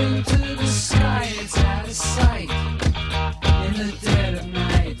towering to the sky. It's out of sight in the dead of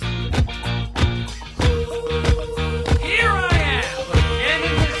night. Here I am again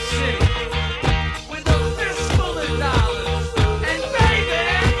in this city with a fistful of dollars, and baby,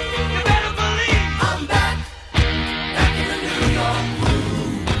 you better believe I'm back in the New York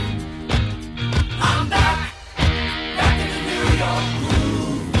groove. I'm back in the New York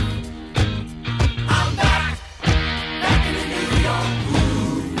groove. I'm back in the New York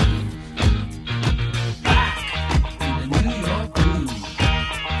groove. Back in the New York groove.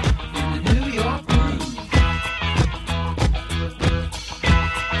 In the New York groove.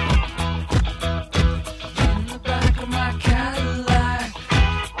 In the back of my Cadillac,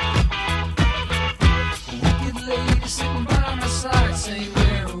 a wicked lady sitting by my side saying,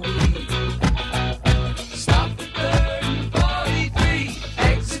 where are we? Stop at 43,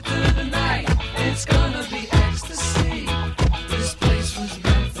 exit to the night, it's gonna be ecstasy. This place was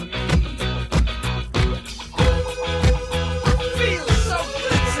meant for me. I feel so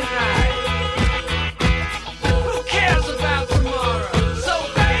good tonight. Who cares about tomorrow? So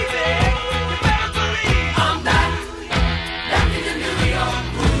baby, you better believe I'm back in the New York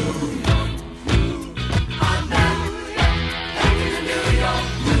groove. I'm back in the New York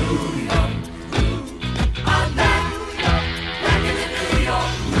groove. I'm back in the New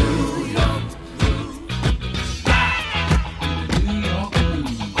York groove. Back in the New York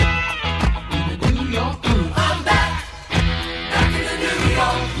groove. In the New York groove. I'm back in the New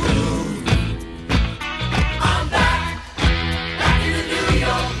York groove. I'm back in the New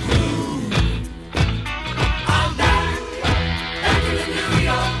York groove. I'm back in the New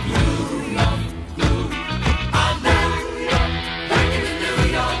York groove. I'm back in the New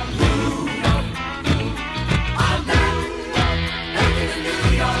York groove. I'm back in the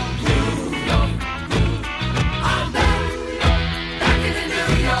New York groove. I'm back in the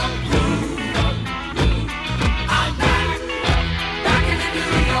New York groove. I'm back in the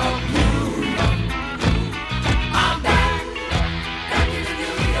New York groove. I'm back in the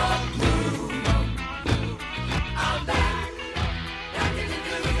New York groove. I'm back in the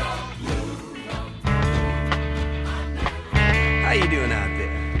New York groove. How you doing out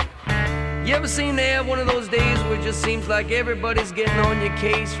there? You ever seem to have one of those days where it just seems like everybody's getting on your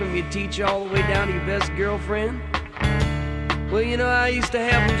case, from your teacher all the way down to your best girlfriend? Well, you know, I used to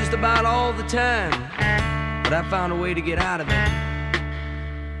have them just about all the time, but I found a way to get out of it.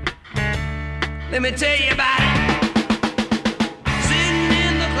 Let me tell you about it. Sitting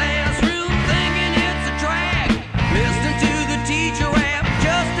in the classroom thinking it's a drag, listening to the teacher rap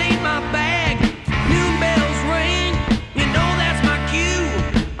just ain't my bag. Noon bells ring, you know that's my cue.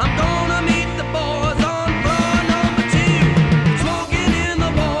 I'm gonna meet the boys on floor number 2. Smoking in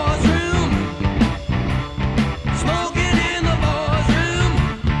the boys' room. Smoking in the boys' room.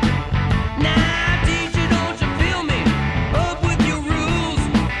 Nah, teacher, don't you feel me? Up with your rules,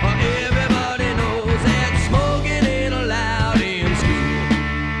 or everybody knows that smoking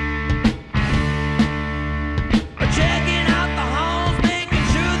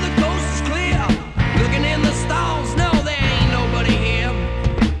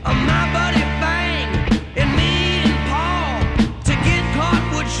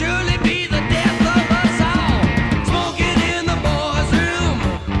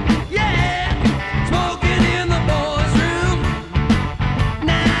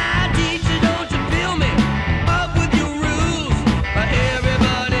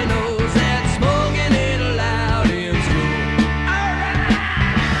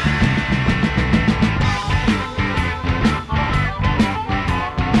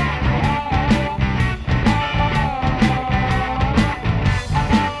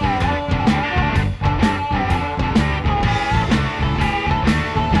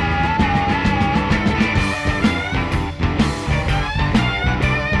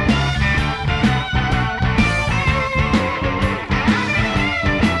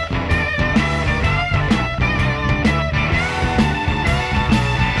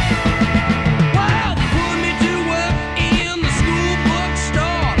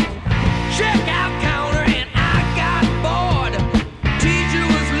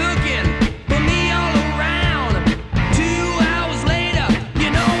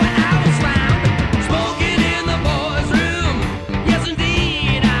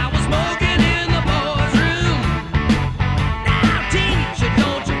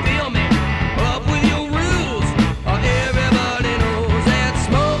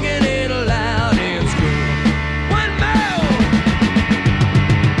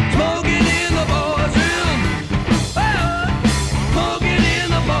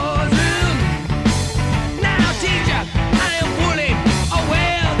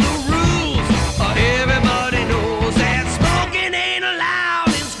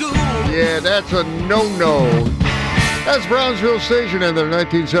That's a no-no. That's Brownsville Station and their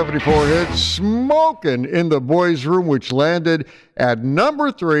 1974 hit, Smokin' in the Boys' Room, which landed at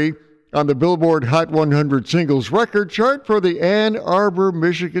number 3 on the Billboard Hot 100 Singles Record Chart for the Ann Arbor,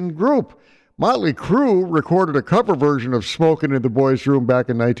 Michigan group. Motley Crue recorded a cover version of Smokin' in the Boys' Room back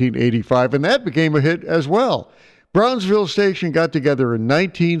in 1985, and that became a hit as well. Brownsville Station got together in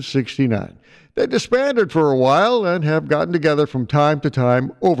 1969. They disbanded for a while and have gotten together from time to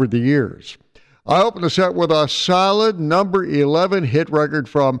time over the years. I opened the set with a solid number 11 hit record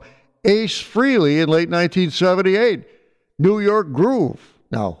from Ace Frehley in late 1978, New York Groove.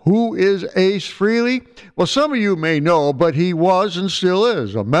 Now, who is Ace Frehley? Well, some of you may know, but he was and still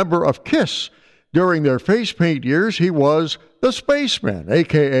is a member of KISS. During their face paint years, he was the Spaceman,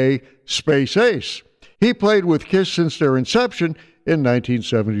 a.k.a. Space Ace. He played with KISS since their inception in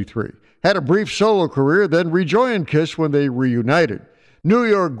 1973. Had a brief solo career, then rejoined KISS when they reunited. New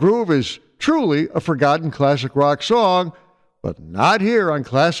York Groove is truly a forgotten classic rock song, but not here on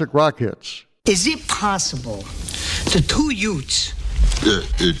Classic Rock Hits. Is it possible the two Utes...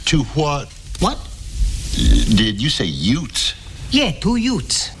 Two what? What? Did you say Utes? Yeah, two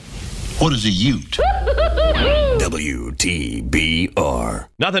Utes. What is a Ute? WTBR.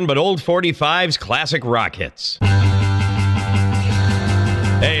 Nothing but old 45's classic rock hits.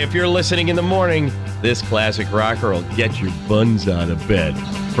 Hey, if you're listening in the morning, this classic rocker will get your buns out of bed.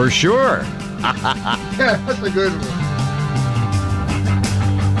 For sure. Yeah, that's a good one.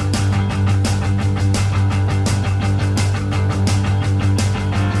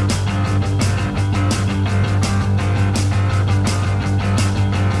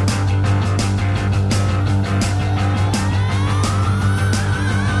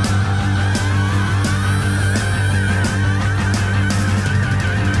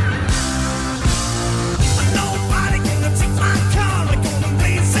 Nobody gonna take my car, they're gonna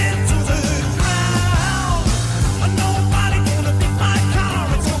blaze into the ground.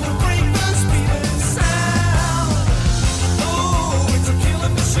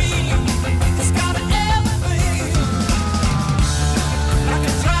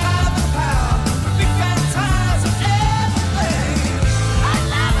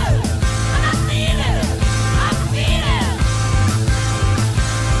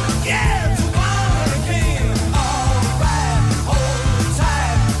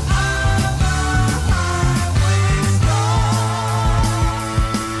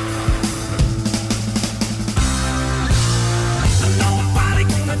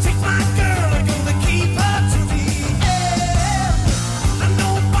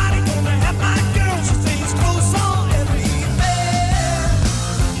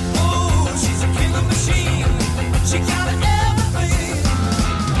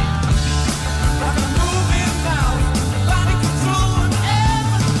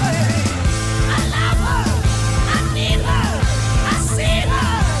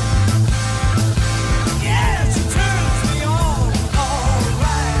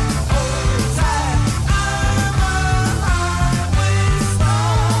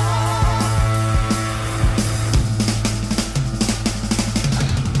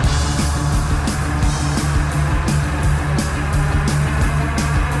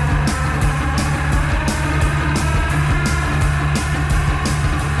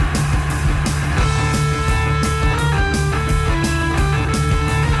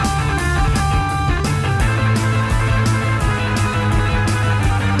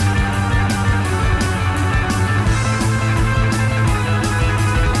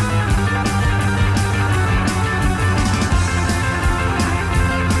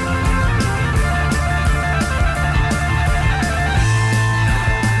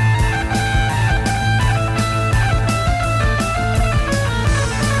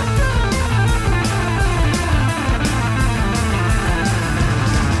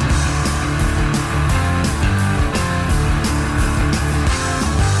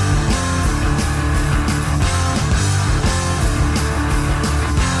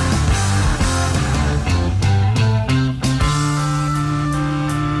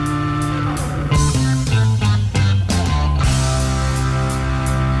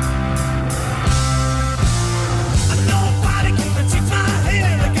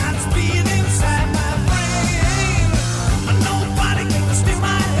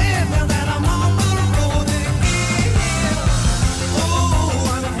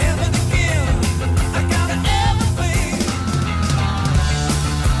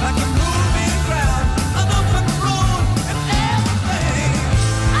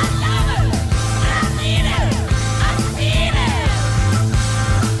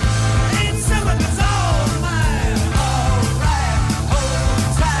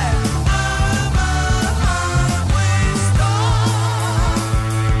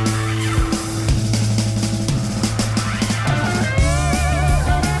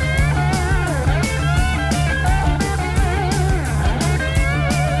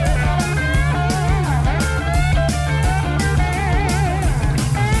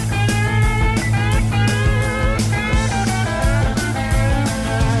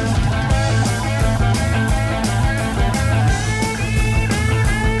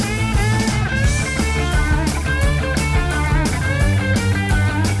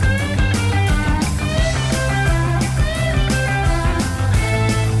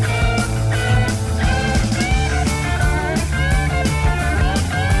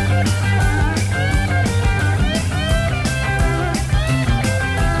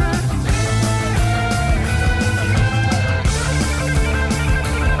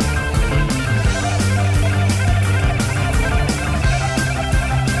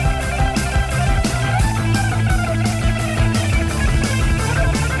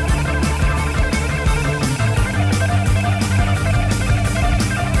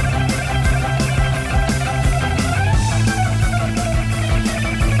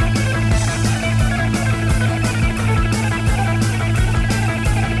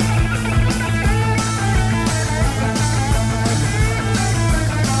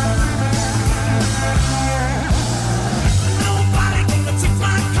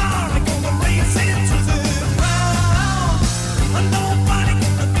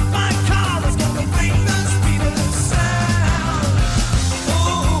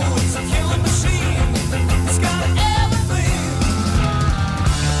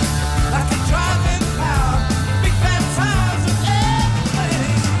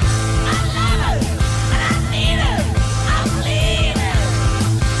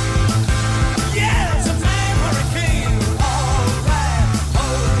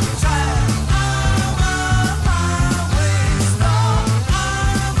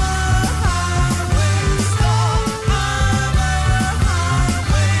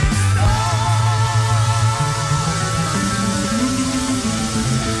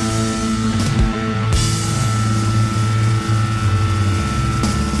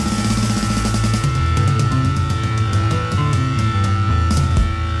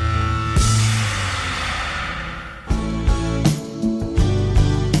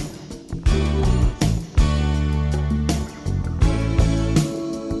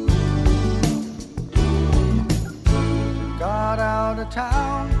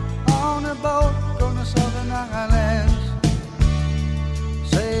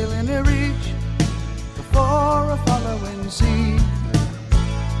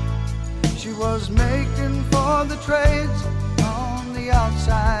 was making for the trades on the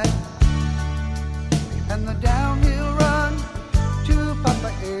outside, and the downhill run to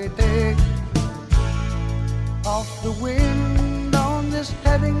Papa Ete. Off the wind on this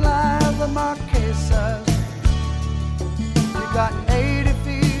heading line, the Marquesas. You got 80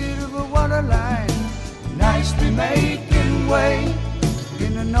 feet of a water line, nicely making way.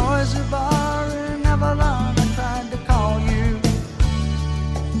 In a noisy bar in Avalon, I tried to call you,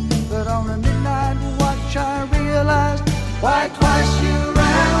 but on a midnight watch I realized why twice you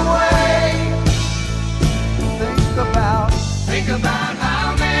ran away. Think about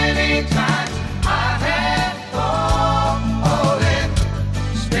how many times I had fallen.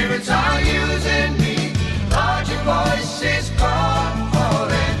 Spirits are using me, Lord, your voice is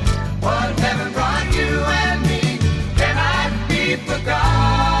calling. What heaven brought you and me cannot be forgotten.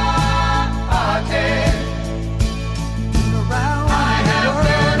 I have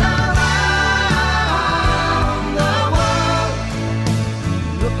been around the world,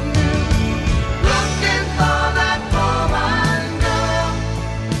 looking for that woman girl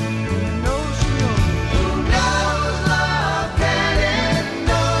who knows love can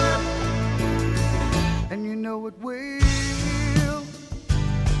endure, and you know it will.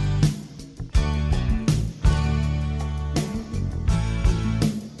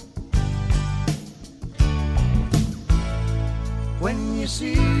 When you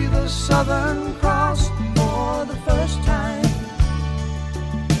see the Southern Cross for the first time,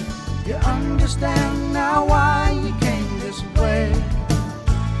 you understand now why you came this way.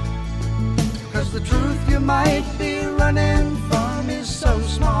 'Cause the truth you might be running from is so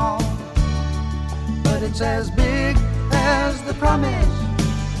small, but it's as big as the promise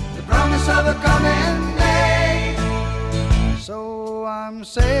of a coming day. So I'm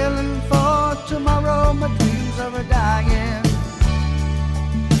sailing for tomorrow, my dreams are a-dying,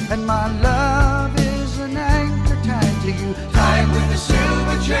 and my love is an anchor tied to you, tied with a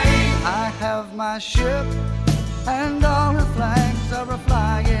silver chain. I have my ship, and all her flags are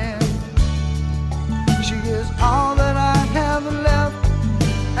a-flying. She is all that I have left,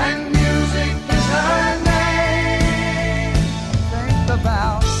 and music is her name.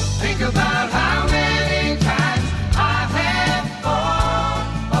 Think about how many times I have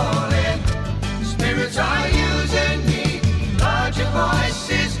fallen. Spirits are using me, Lord, your voice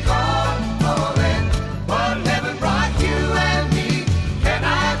is calling. What heaven brought you and me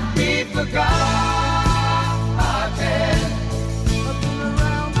cannot be forgotten.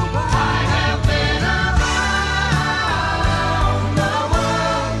 I have been around the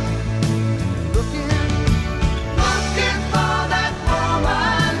world, looking for that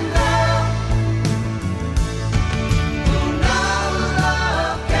woman girl who knows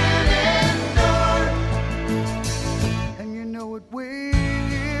love can endure, and you know it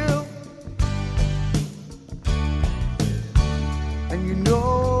will, and you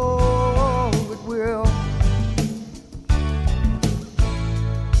know it will.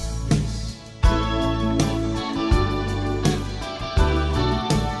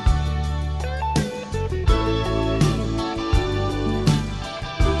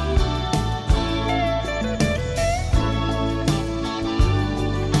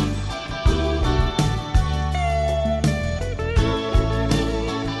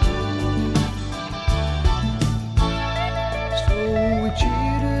 So we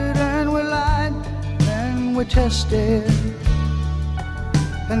cheated and we lied and we tested,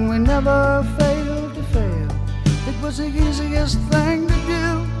 and we never failed to fail. It was the easiest thing to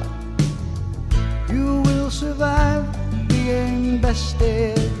do. You will survive being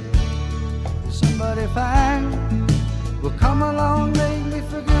bested. Somebody fine will come along, make me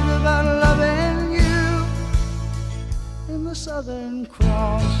forget about loving you in the Southern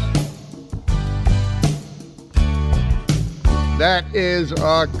Cross. That is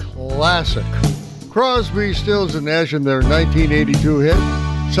a classic. Crosby, Stills, and Nash in their 1982 hit,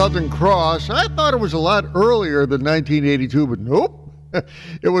 Southern Cross. I thought it was a lot earlier than 1982, but nope.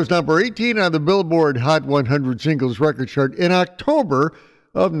 It was number 18 on the Billboard Hot 100 Singles Record Chart in October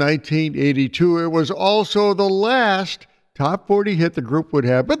of 1982. It was also the last top 40 hit the group would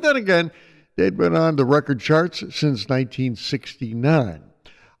have, but then again, they'd been on the record charts since 1969.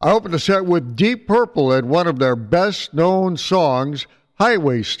 I opened the set with Deep Purple and one of their best-known songs,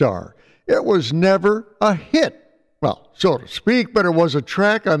 Highway Star. It was never a hit, well, so to speak, but it was a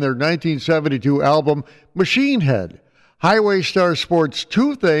track on their 1972 album, Machine Head. Highway Star sports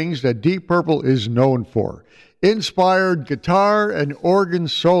two things that Deep Purple is known for: inspired guitar and organ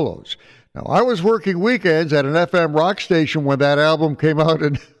solos. Now, I was working weekends at an FM rock station when that album came out,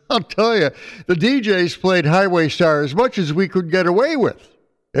 and I'll tell you, the DJs played Highway Star as much as we could get away with.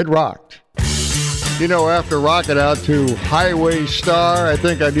 It rocked. You know, after rocking out to Highway Star, I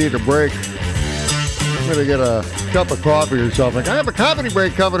think I need a break. I'm going to get a cup of coffee or something. I have a comedy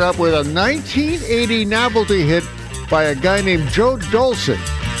break coming up with a 1980 novelty hit by a guy named Joe Dolson.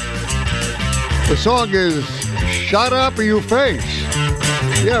 The song is Shut Up or You Face.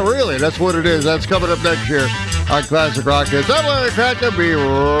 Yeah, really, that's what it is. That's coming up next year on Classic Rock Hits. I'm Larry Kratka. Be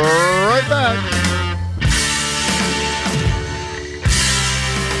right back.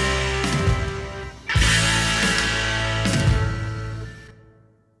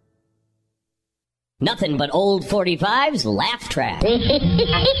 Nothing but old 45's laugh track. Hello,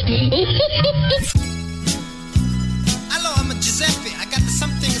 I'm Giuseppe. I got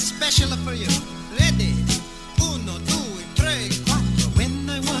something special for you. Ready? Uno, due, tre, quattro. When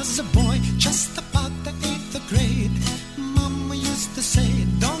I was a boy, just about the 8th grade, Mama used to say,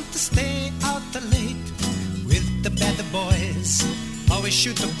 don't stay out late with the bad boys. Always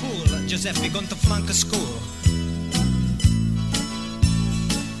shoot the pool. Giuseppe going to flunk a school.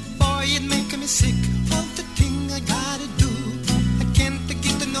 Boy, it make me sick. All the thing I gotta do, I can't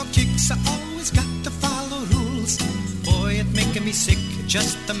get no kicks. I always got to follow rules. Boy, it make me sick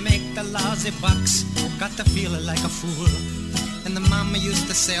just to make the lousy bucks. Got to feel like a fool. And the mama used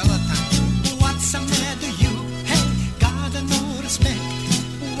to say all the time, what's the matter you? Hey, gotta no respect.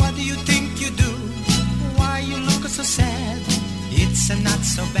 What do you think you do? Why you look so sad? It's not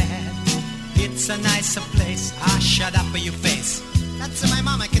so bad. It's a nicer place. Ah, shut up your face. That's my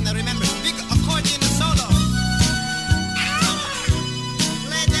mom, I can remember. Big accordion solo.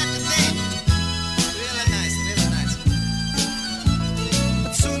 Play that today. Really nice, really nice.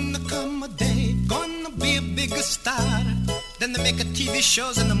 But soon there come a day, gonna be a big star. Then they make a TV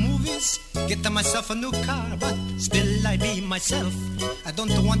shows and the movies. Get myself a new car, but still I be myself. I don't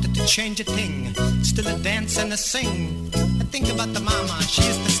want it to change a thing. Still a dance and a sing. I think about the mama, she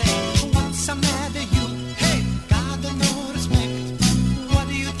used to say, what's the matter you? Hey, God, no respect.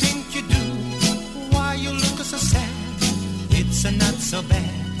 So sad. It's not so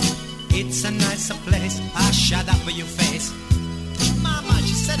bad. It's a nicer place. Ah, shut up with your face. Mama,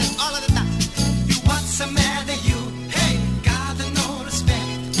 she said it all of the time. What's the matter you? Hey, God, no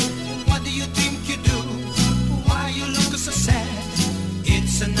respect. What do you think you do? Why you look so sad?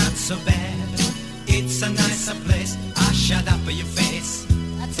 It's not so bad. It's a nicer place. Ah, shut up with your face.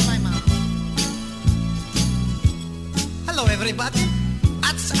 That's my mom. Hello, everybody.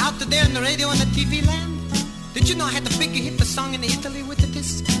 That's out there on the radio and the TV land. Did you know I had the big hit the song in Italy with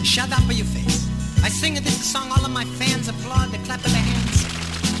this? Shut up your face. I sing this song, all of my fans applaud, they clap their hands.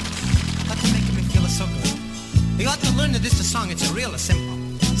 That's making me feel so good. You ought to learn this song, it's real simple.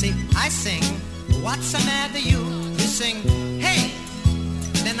 See, I sing, what's the matter you? You sing, hey.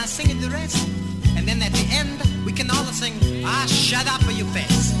 Then I sing the rest. And then at the end, we can all sing, ah, shut up your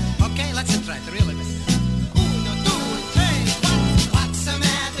face. Okay, let's try it, really. Uno, due, tre, quattro. What's the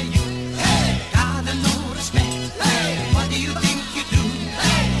matter you? Hey, God, no. Hey, what do you think you do?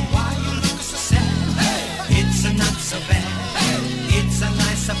 Hey, why you look so sad? Hey, it's not so bad. Hey, it's a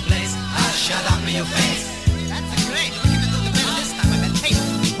nicer place. Ah, shut up your face. That's great. We'll give it a little better this time. I bet. Hey,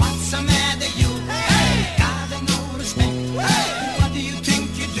 what's the matter you? Hey, God, no respect. Hey, what do you think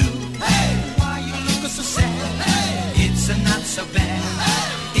you do? Hey, why you look so sad? Hey, it's not so bad.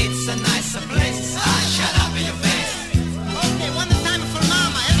 Hey, it's a nicer place. Ah, shut up your face. Okay, one time for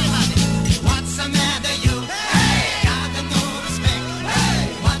mama, everybody. What's the matter you?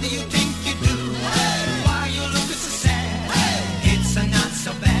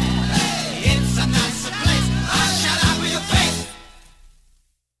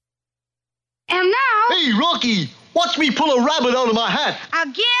 Hey, Rocky, watch me pull a rabbit out of my hat.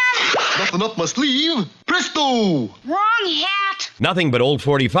 Again? Nothing up my sleeve. Presto! Wrong hat. Nothing but old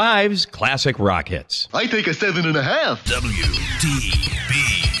 45's classic rock hits. I take a 7.5. WTBR.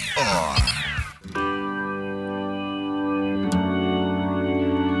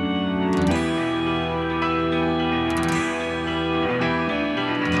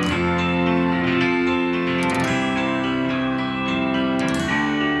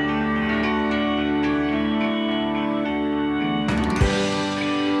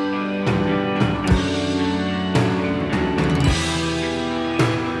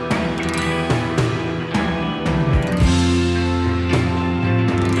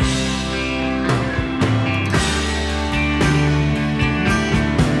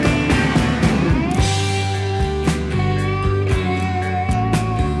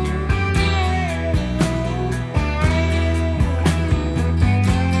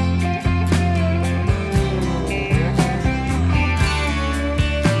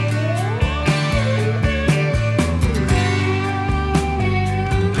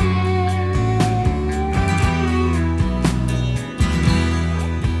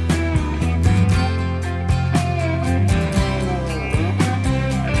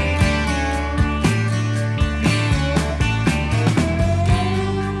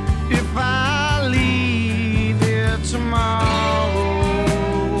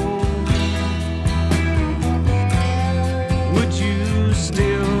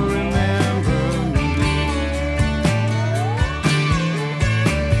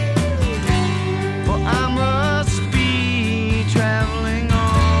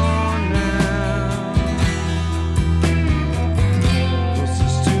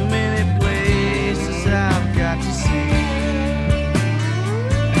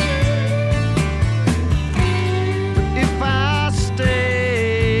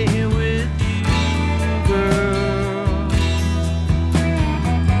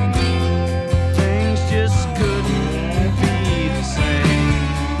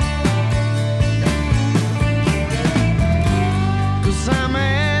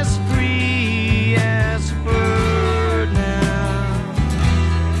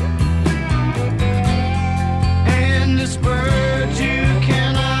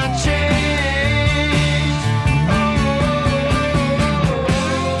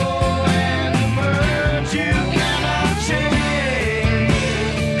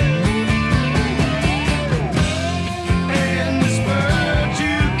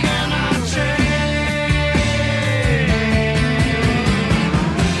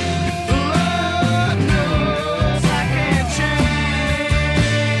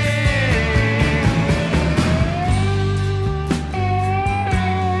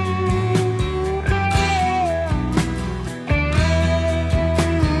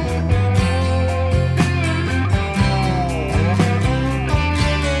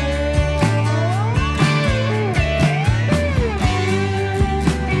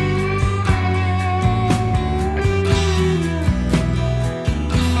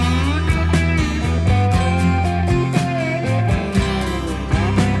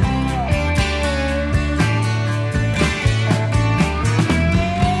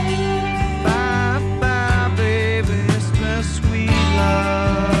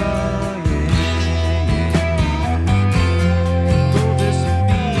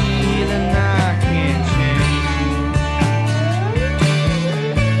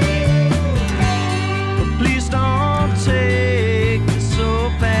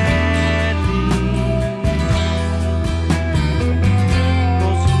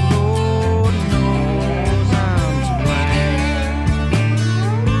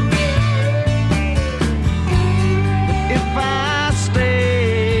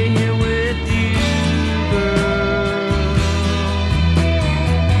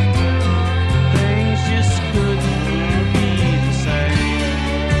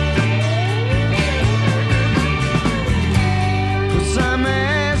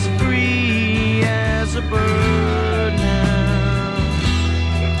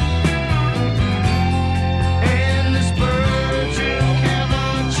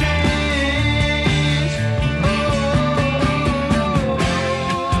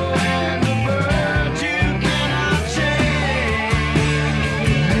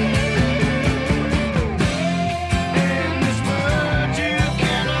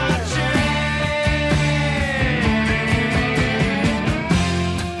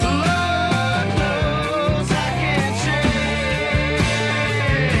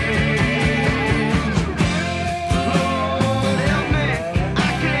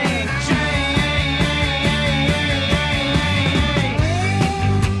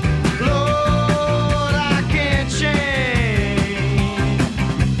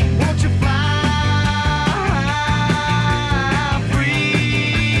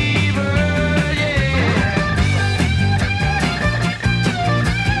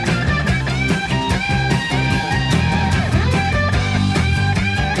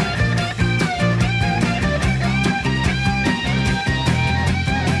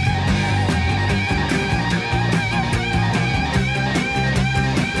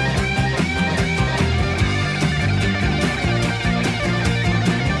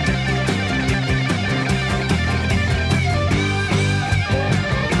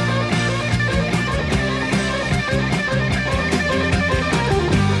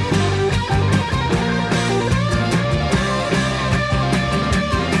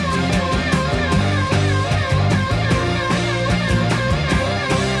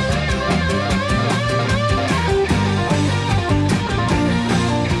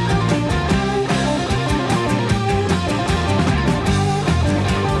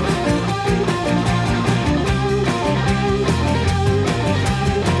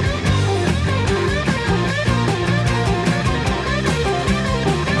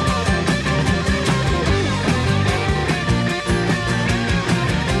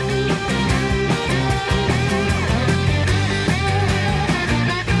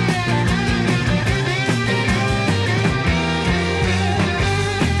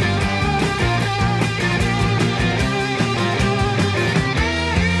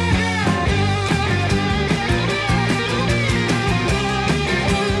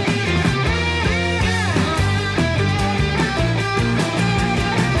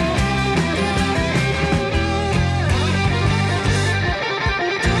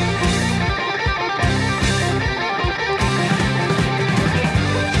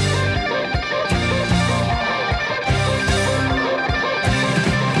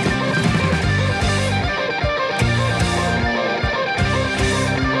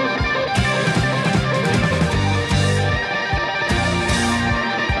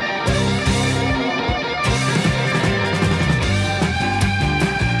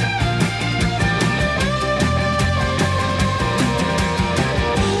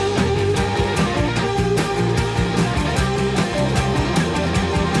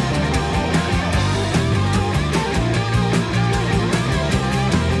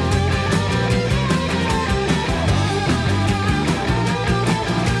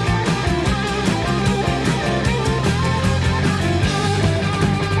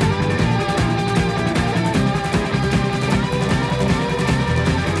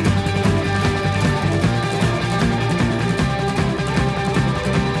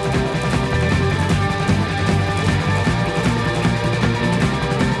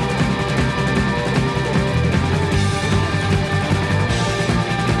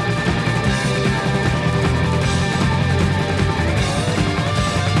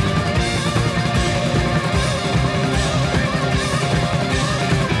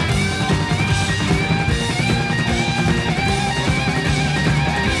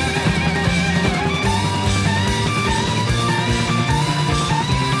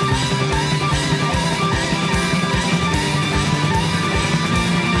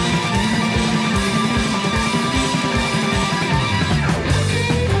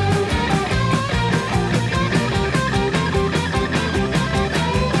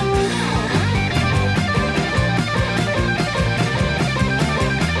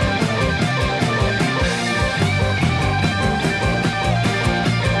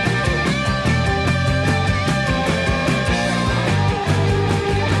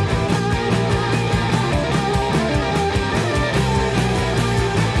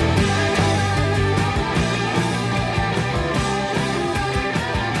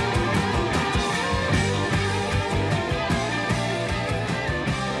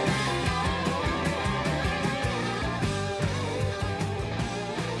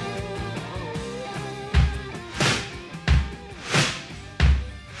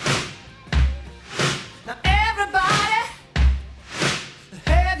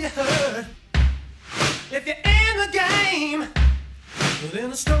 Then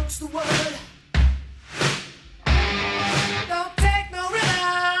the stroke's the word. Don't take no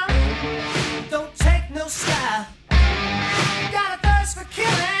rhythm. Don't take no style. Got a thirst for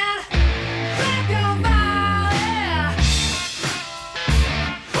killing. Grab your vial, yeah.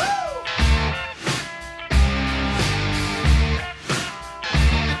 Woo!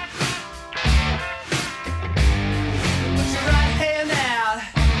 Put your right hand out.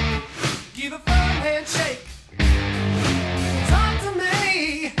 Give a firm handshake. Talk to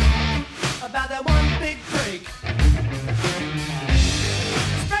me about that one big break.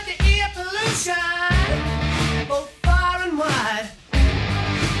 Spread the ear pollution both far and wide.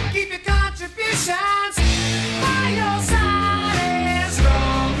 Keep your contributions by your side. And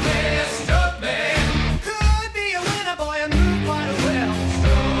strong man, stroke man. Could be a winner, boy, and move quite well.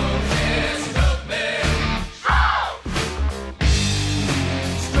 Strong man, stroke man.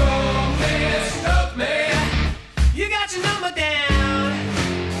 Strong man, stroke man. You got your number down.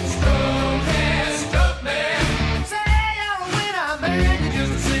 Strong man, stroke man. Say you're a winner, man, you're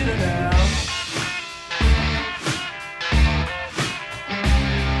just a sinner now.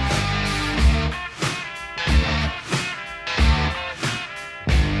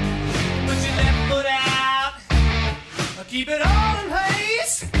 Put your left foot out. Keep it all in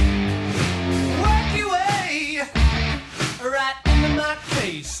place. Work your way right into my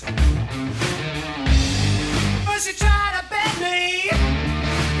face. First you try to bend me,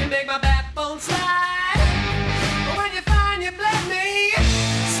 you make my backbone slide. But when you find you bled me,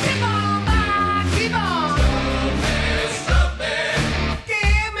 skip on by, keep on. Stop it.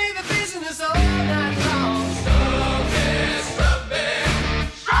 Give me the business all night long. Stop it. Stop it.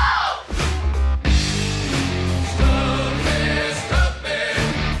 Stop it. Stop it.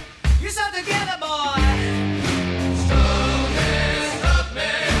 You stuck together, boy. Stop it. Stop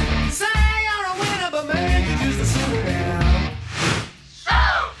it. Say you're a winner, but man, you're just a sinner now.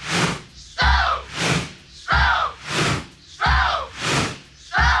 Stop. Stop. Stop. Stop.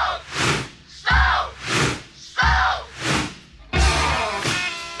 Stop. Stop. Stop.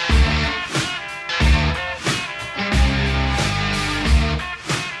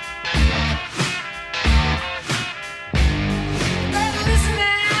 Better listen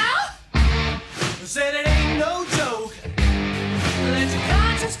now. Said it ain't no joke. Let your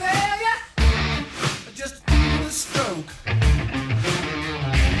conscience fail you. Just do the stroke.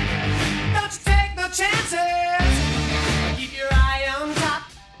 Don't you take no chances. Keep your eye on top.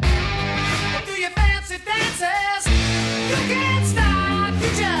 Do your fancy dances. You can't stop. You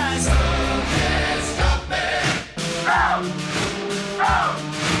just stop it. Stop. Stop.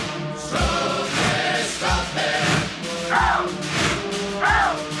 Stop it. Stop it. Stop.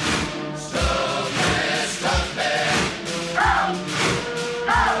 Stop. Stop it. Stop it.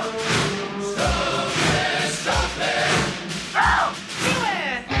 Stop. Stop. Stop it. Stop it. Stop. Do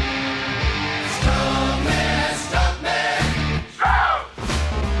it. Stop it. Stop it. Stop.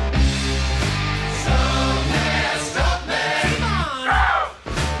 Stop it. Stop it. Come on.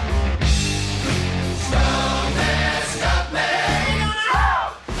 Stop. Stop it. Stop it. Stop.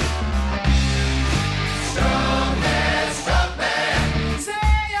 Stop it. Stop it. Say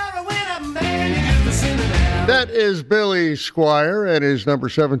you're a winner, man. You're just a sinner now. That is Billy Squire and his number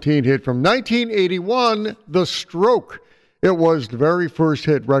 17 hit from 1981, The Stroke. It was the very first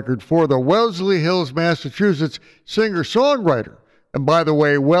hit record for the Wellesley Hills, Massachusetts singer-songwriter. And by the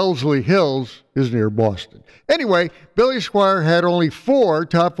way, Wellesley Hills is near Boston. Anyway, Billy Squire had only 4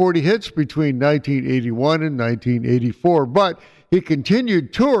 top 40 hits between 1981 and 1984, but he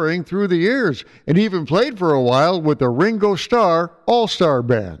continued touring through the years and even played for a while with the Ringo Starr All-Star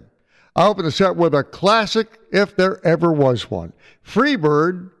Band. I open the set with a classic, if there ever was one,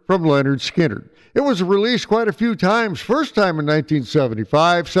 Freebird from Leonard Skinner. It was released quite a few times, first time in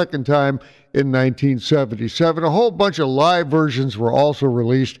 1975, second time in 1977. A whole bunch of live versions were also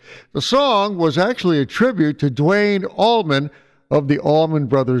released. The song was actually a tribute to Duane Allman of the Allman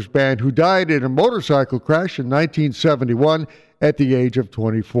Brothers Band, who died in a motorcycle crash in 1971 at the age of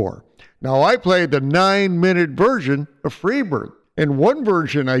 24. Now, I played the 9-minute version of Freebird, and one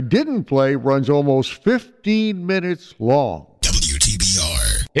version I didn't play runs almost 15 minutes long.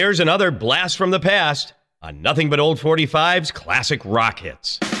 WTBR. Here's another blast from the past on Nothing But Old 45's classic rock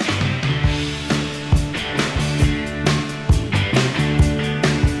hits.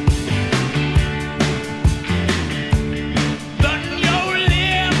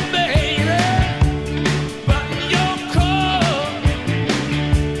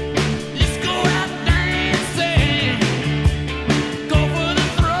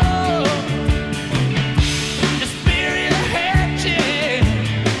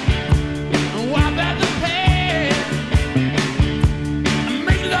 Wipe out the past.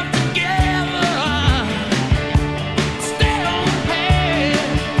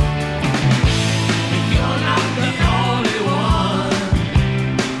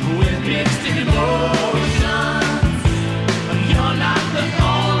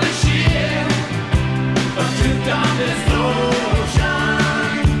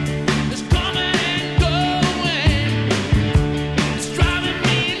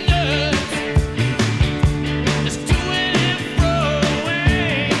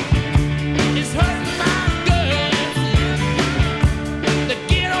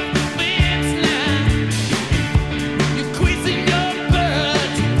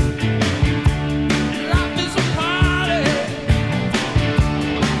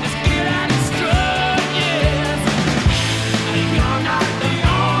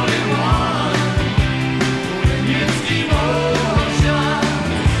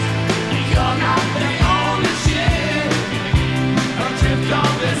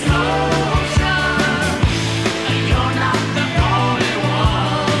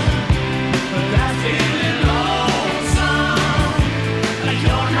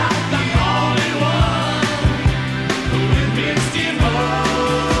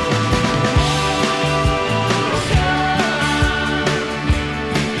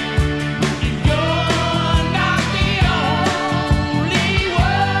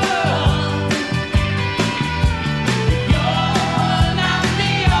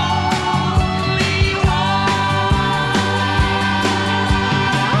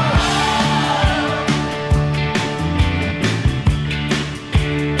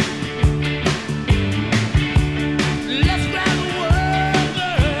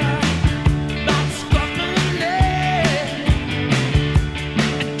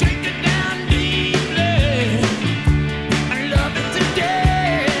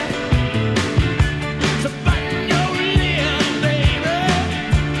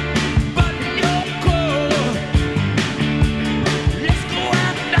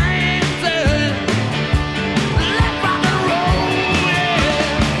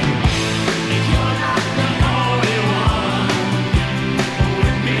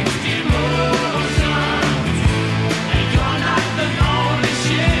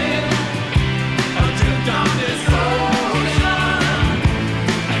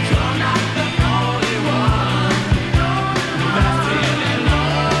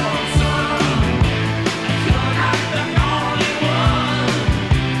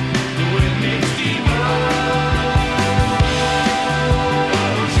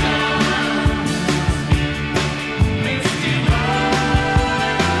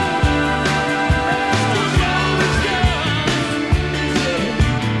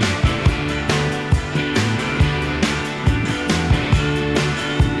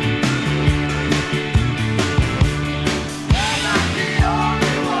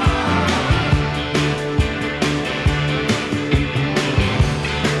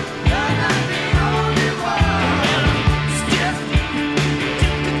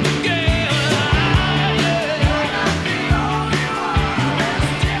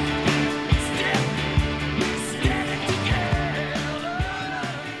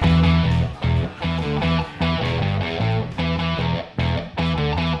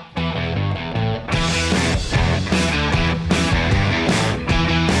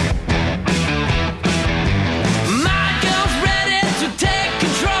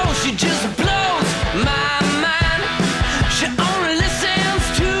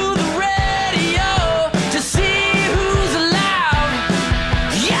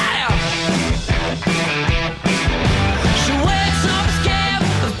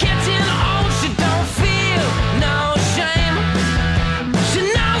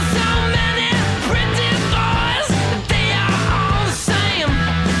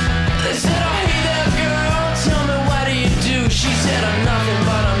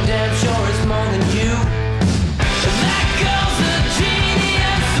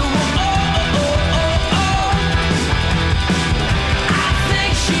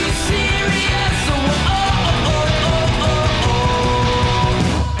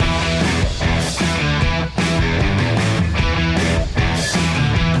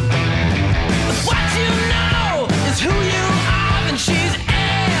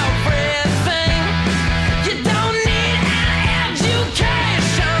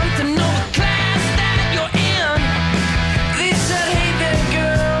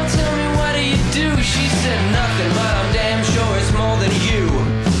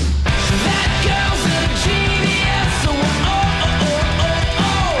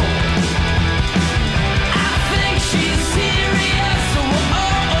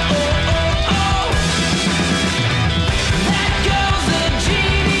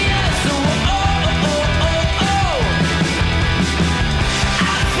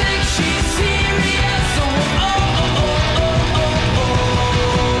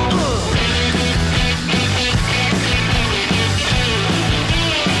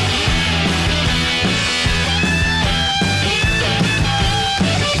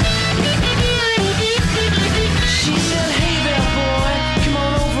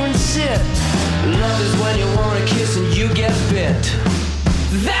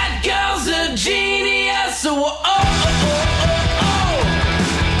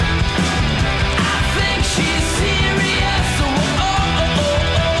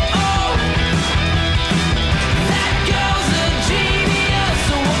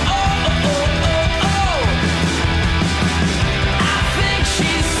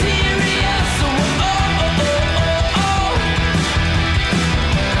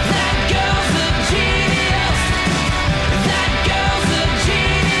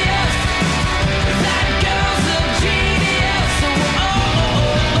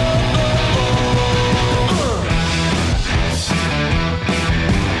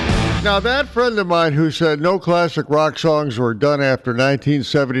 Now, that friend of mine who said no classic rock songs were done after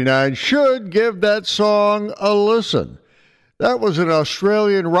 1979 should give that song a listen. That was an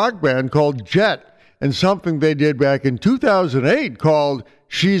Australian rock band called Jet, and something they did back in 2008 called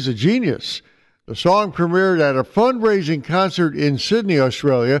She's a Genius. The song premiered at a fundraising concert in Sydney,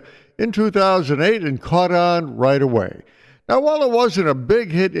 Australia in 2008 and caught on right away. Now, while it wasn't a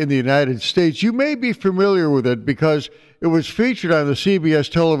big hit in the United States, you may be familiar with it because it was featured on the CBS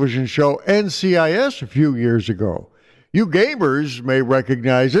television show NCIS a few years ago. You gamers may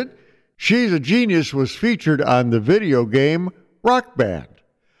recognize it. She's a Genius was featured on the video game Rock Band.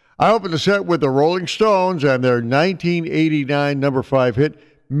 I opened the set with the Rolling Stones and their 1989 number 5 hit,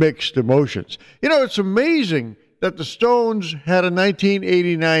 Mixed Emotions. You know, it's amazing that the Stones had a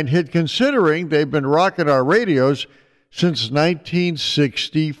 1989 hit considering they've been rocking our radios since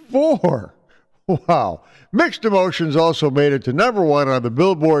 1964. Wow. Mixed Emotions also made it to number 1 on the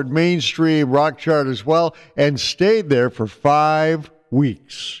Billboard mainstream rock chart as well and stayed there for 5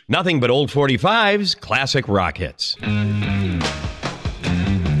 weeks. Nothing but old 45s, classic rock hits.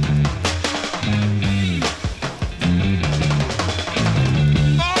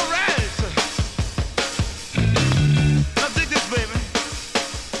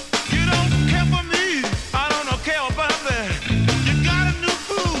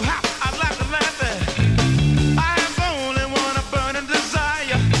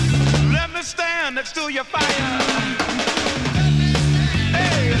 Next to your fire.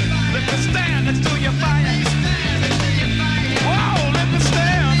 Hey, let me stand next to your fire. Whoa, let me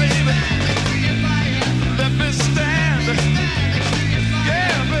stand, baby. Let me stand.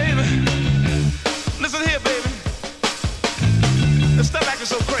 Yeah, baby. Listen here, baby. This stuff acting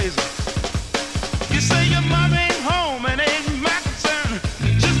so crazy. You say your mom ain't home and ain't my concern.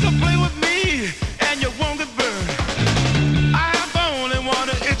 Just to play with me and you won't get burned. I have only one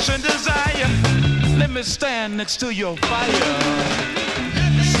itch and desire. Let me stand next to your fire.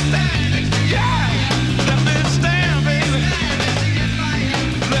 Let me stand. Yeah. Let me stand, baby.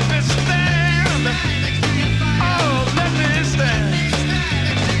 Let me stand. Oh, let me stand.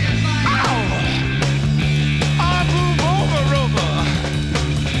 Oh. I'll move over.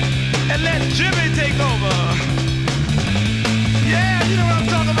 And let Jimmy take over. Yeah, you know what I'm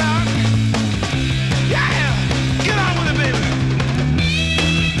talking about. Yeah. Get on with it, baby.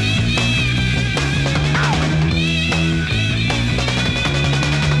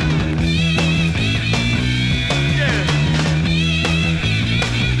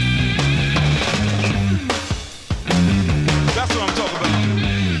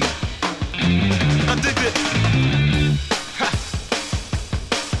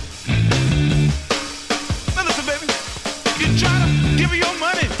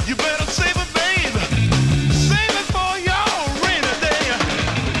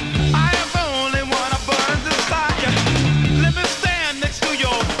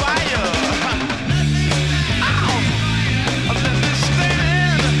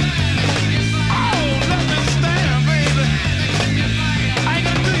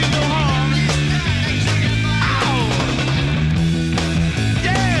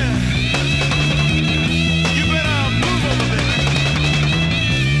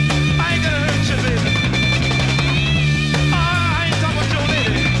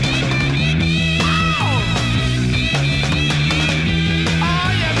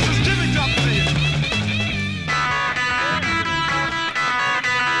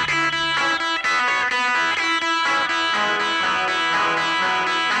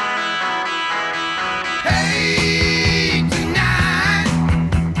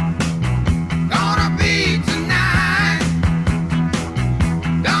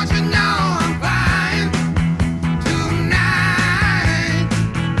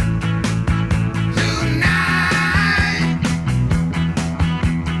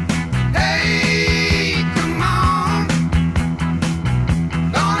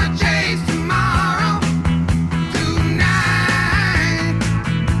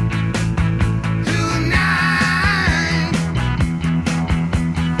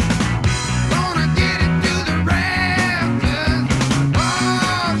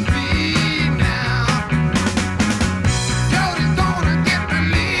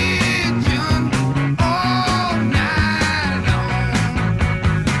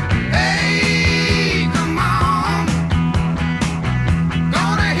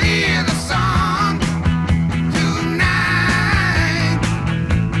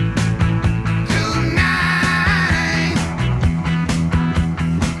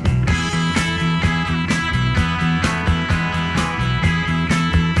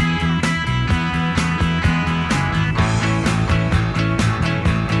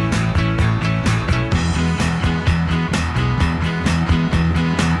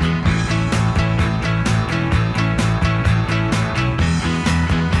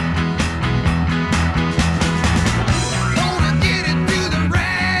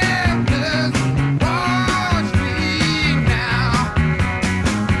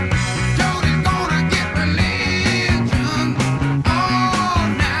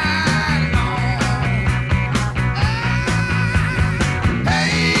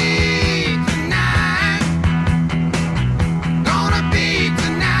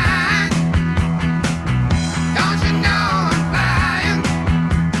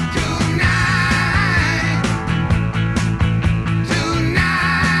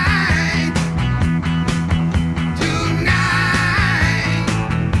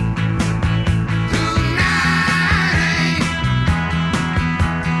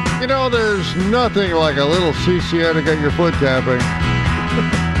 there's nothing like a little CCM to get your foot tapping.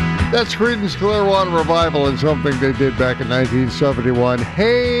 That's Creedence Clearwater Revival and something they did back in 1971.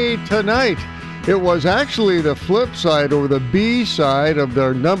 Hey Tonight. It was actually the flip side or the B side of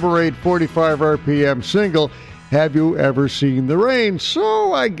their number 8 45 RPM single, Have You Ever Seen the Rain?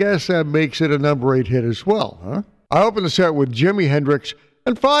 So I guess that makes it a number 8 hit as well, huh? I opened the set with Jimi Hendrix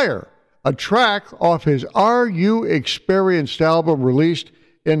and Fire, a track off his Are You Experienced album released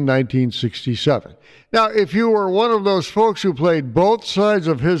in 1967. Now, if you were one of those folks who played both sides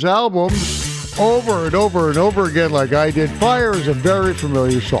of his albums over and over and over again like I did, Fire is a very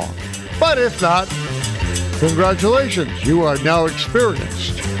familiar song. But if not, congratulations, you are now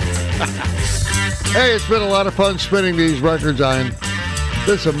experienced. Hey, it's been a lot of fun spinning these records on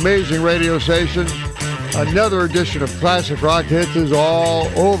this amazing radio station. Another edition of Classic Rock Hits is all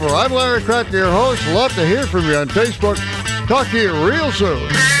over. I'm Larry Kratka, your host. Love to hear from you on Facebook. Talk to you real soon.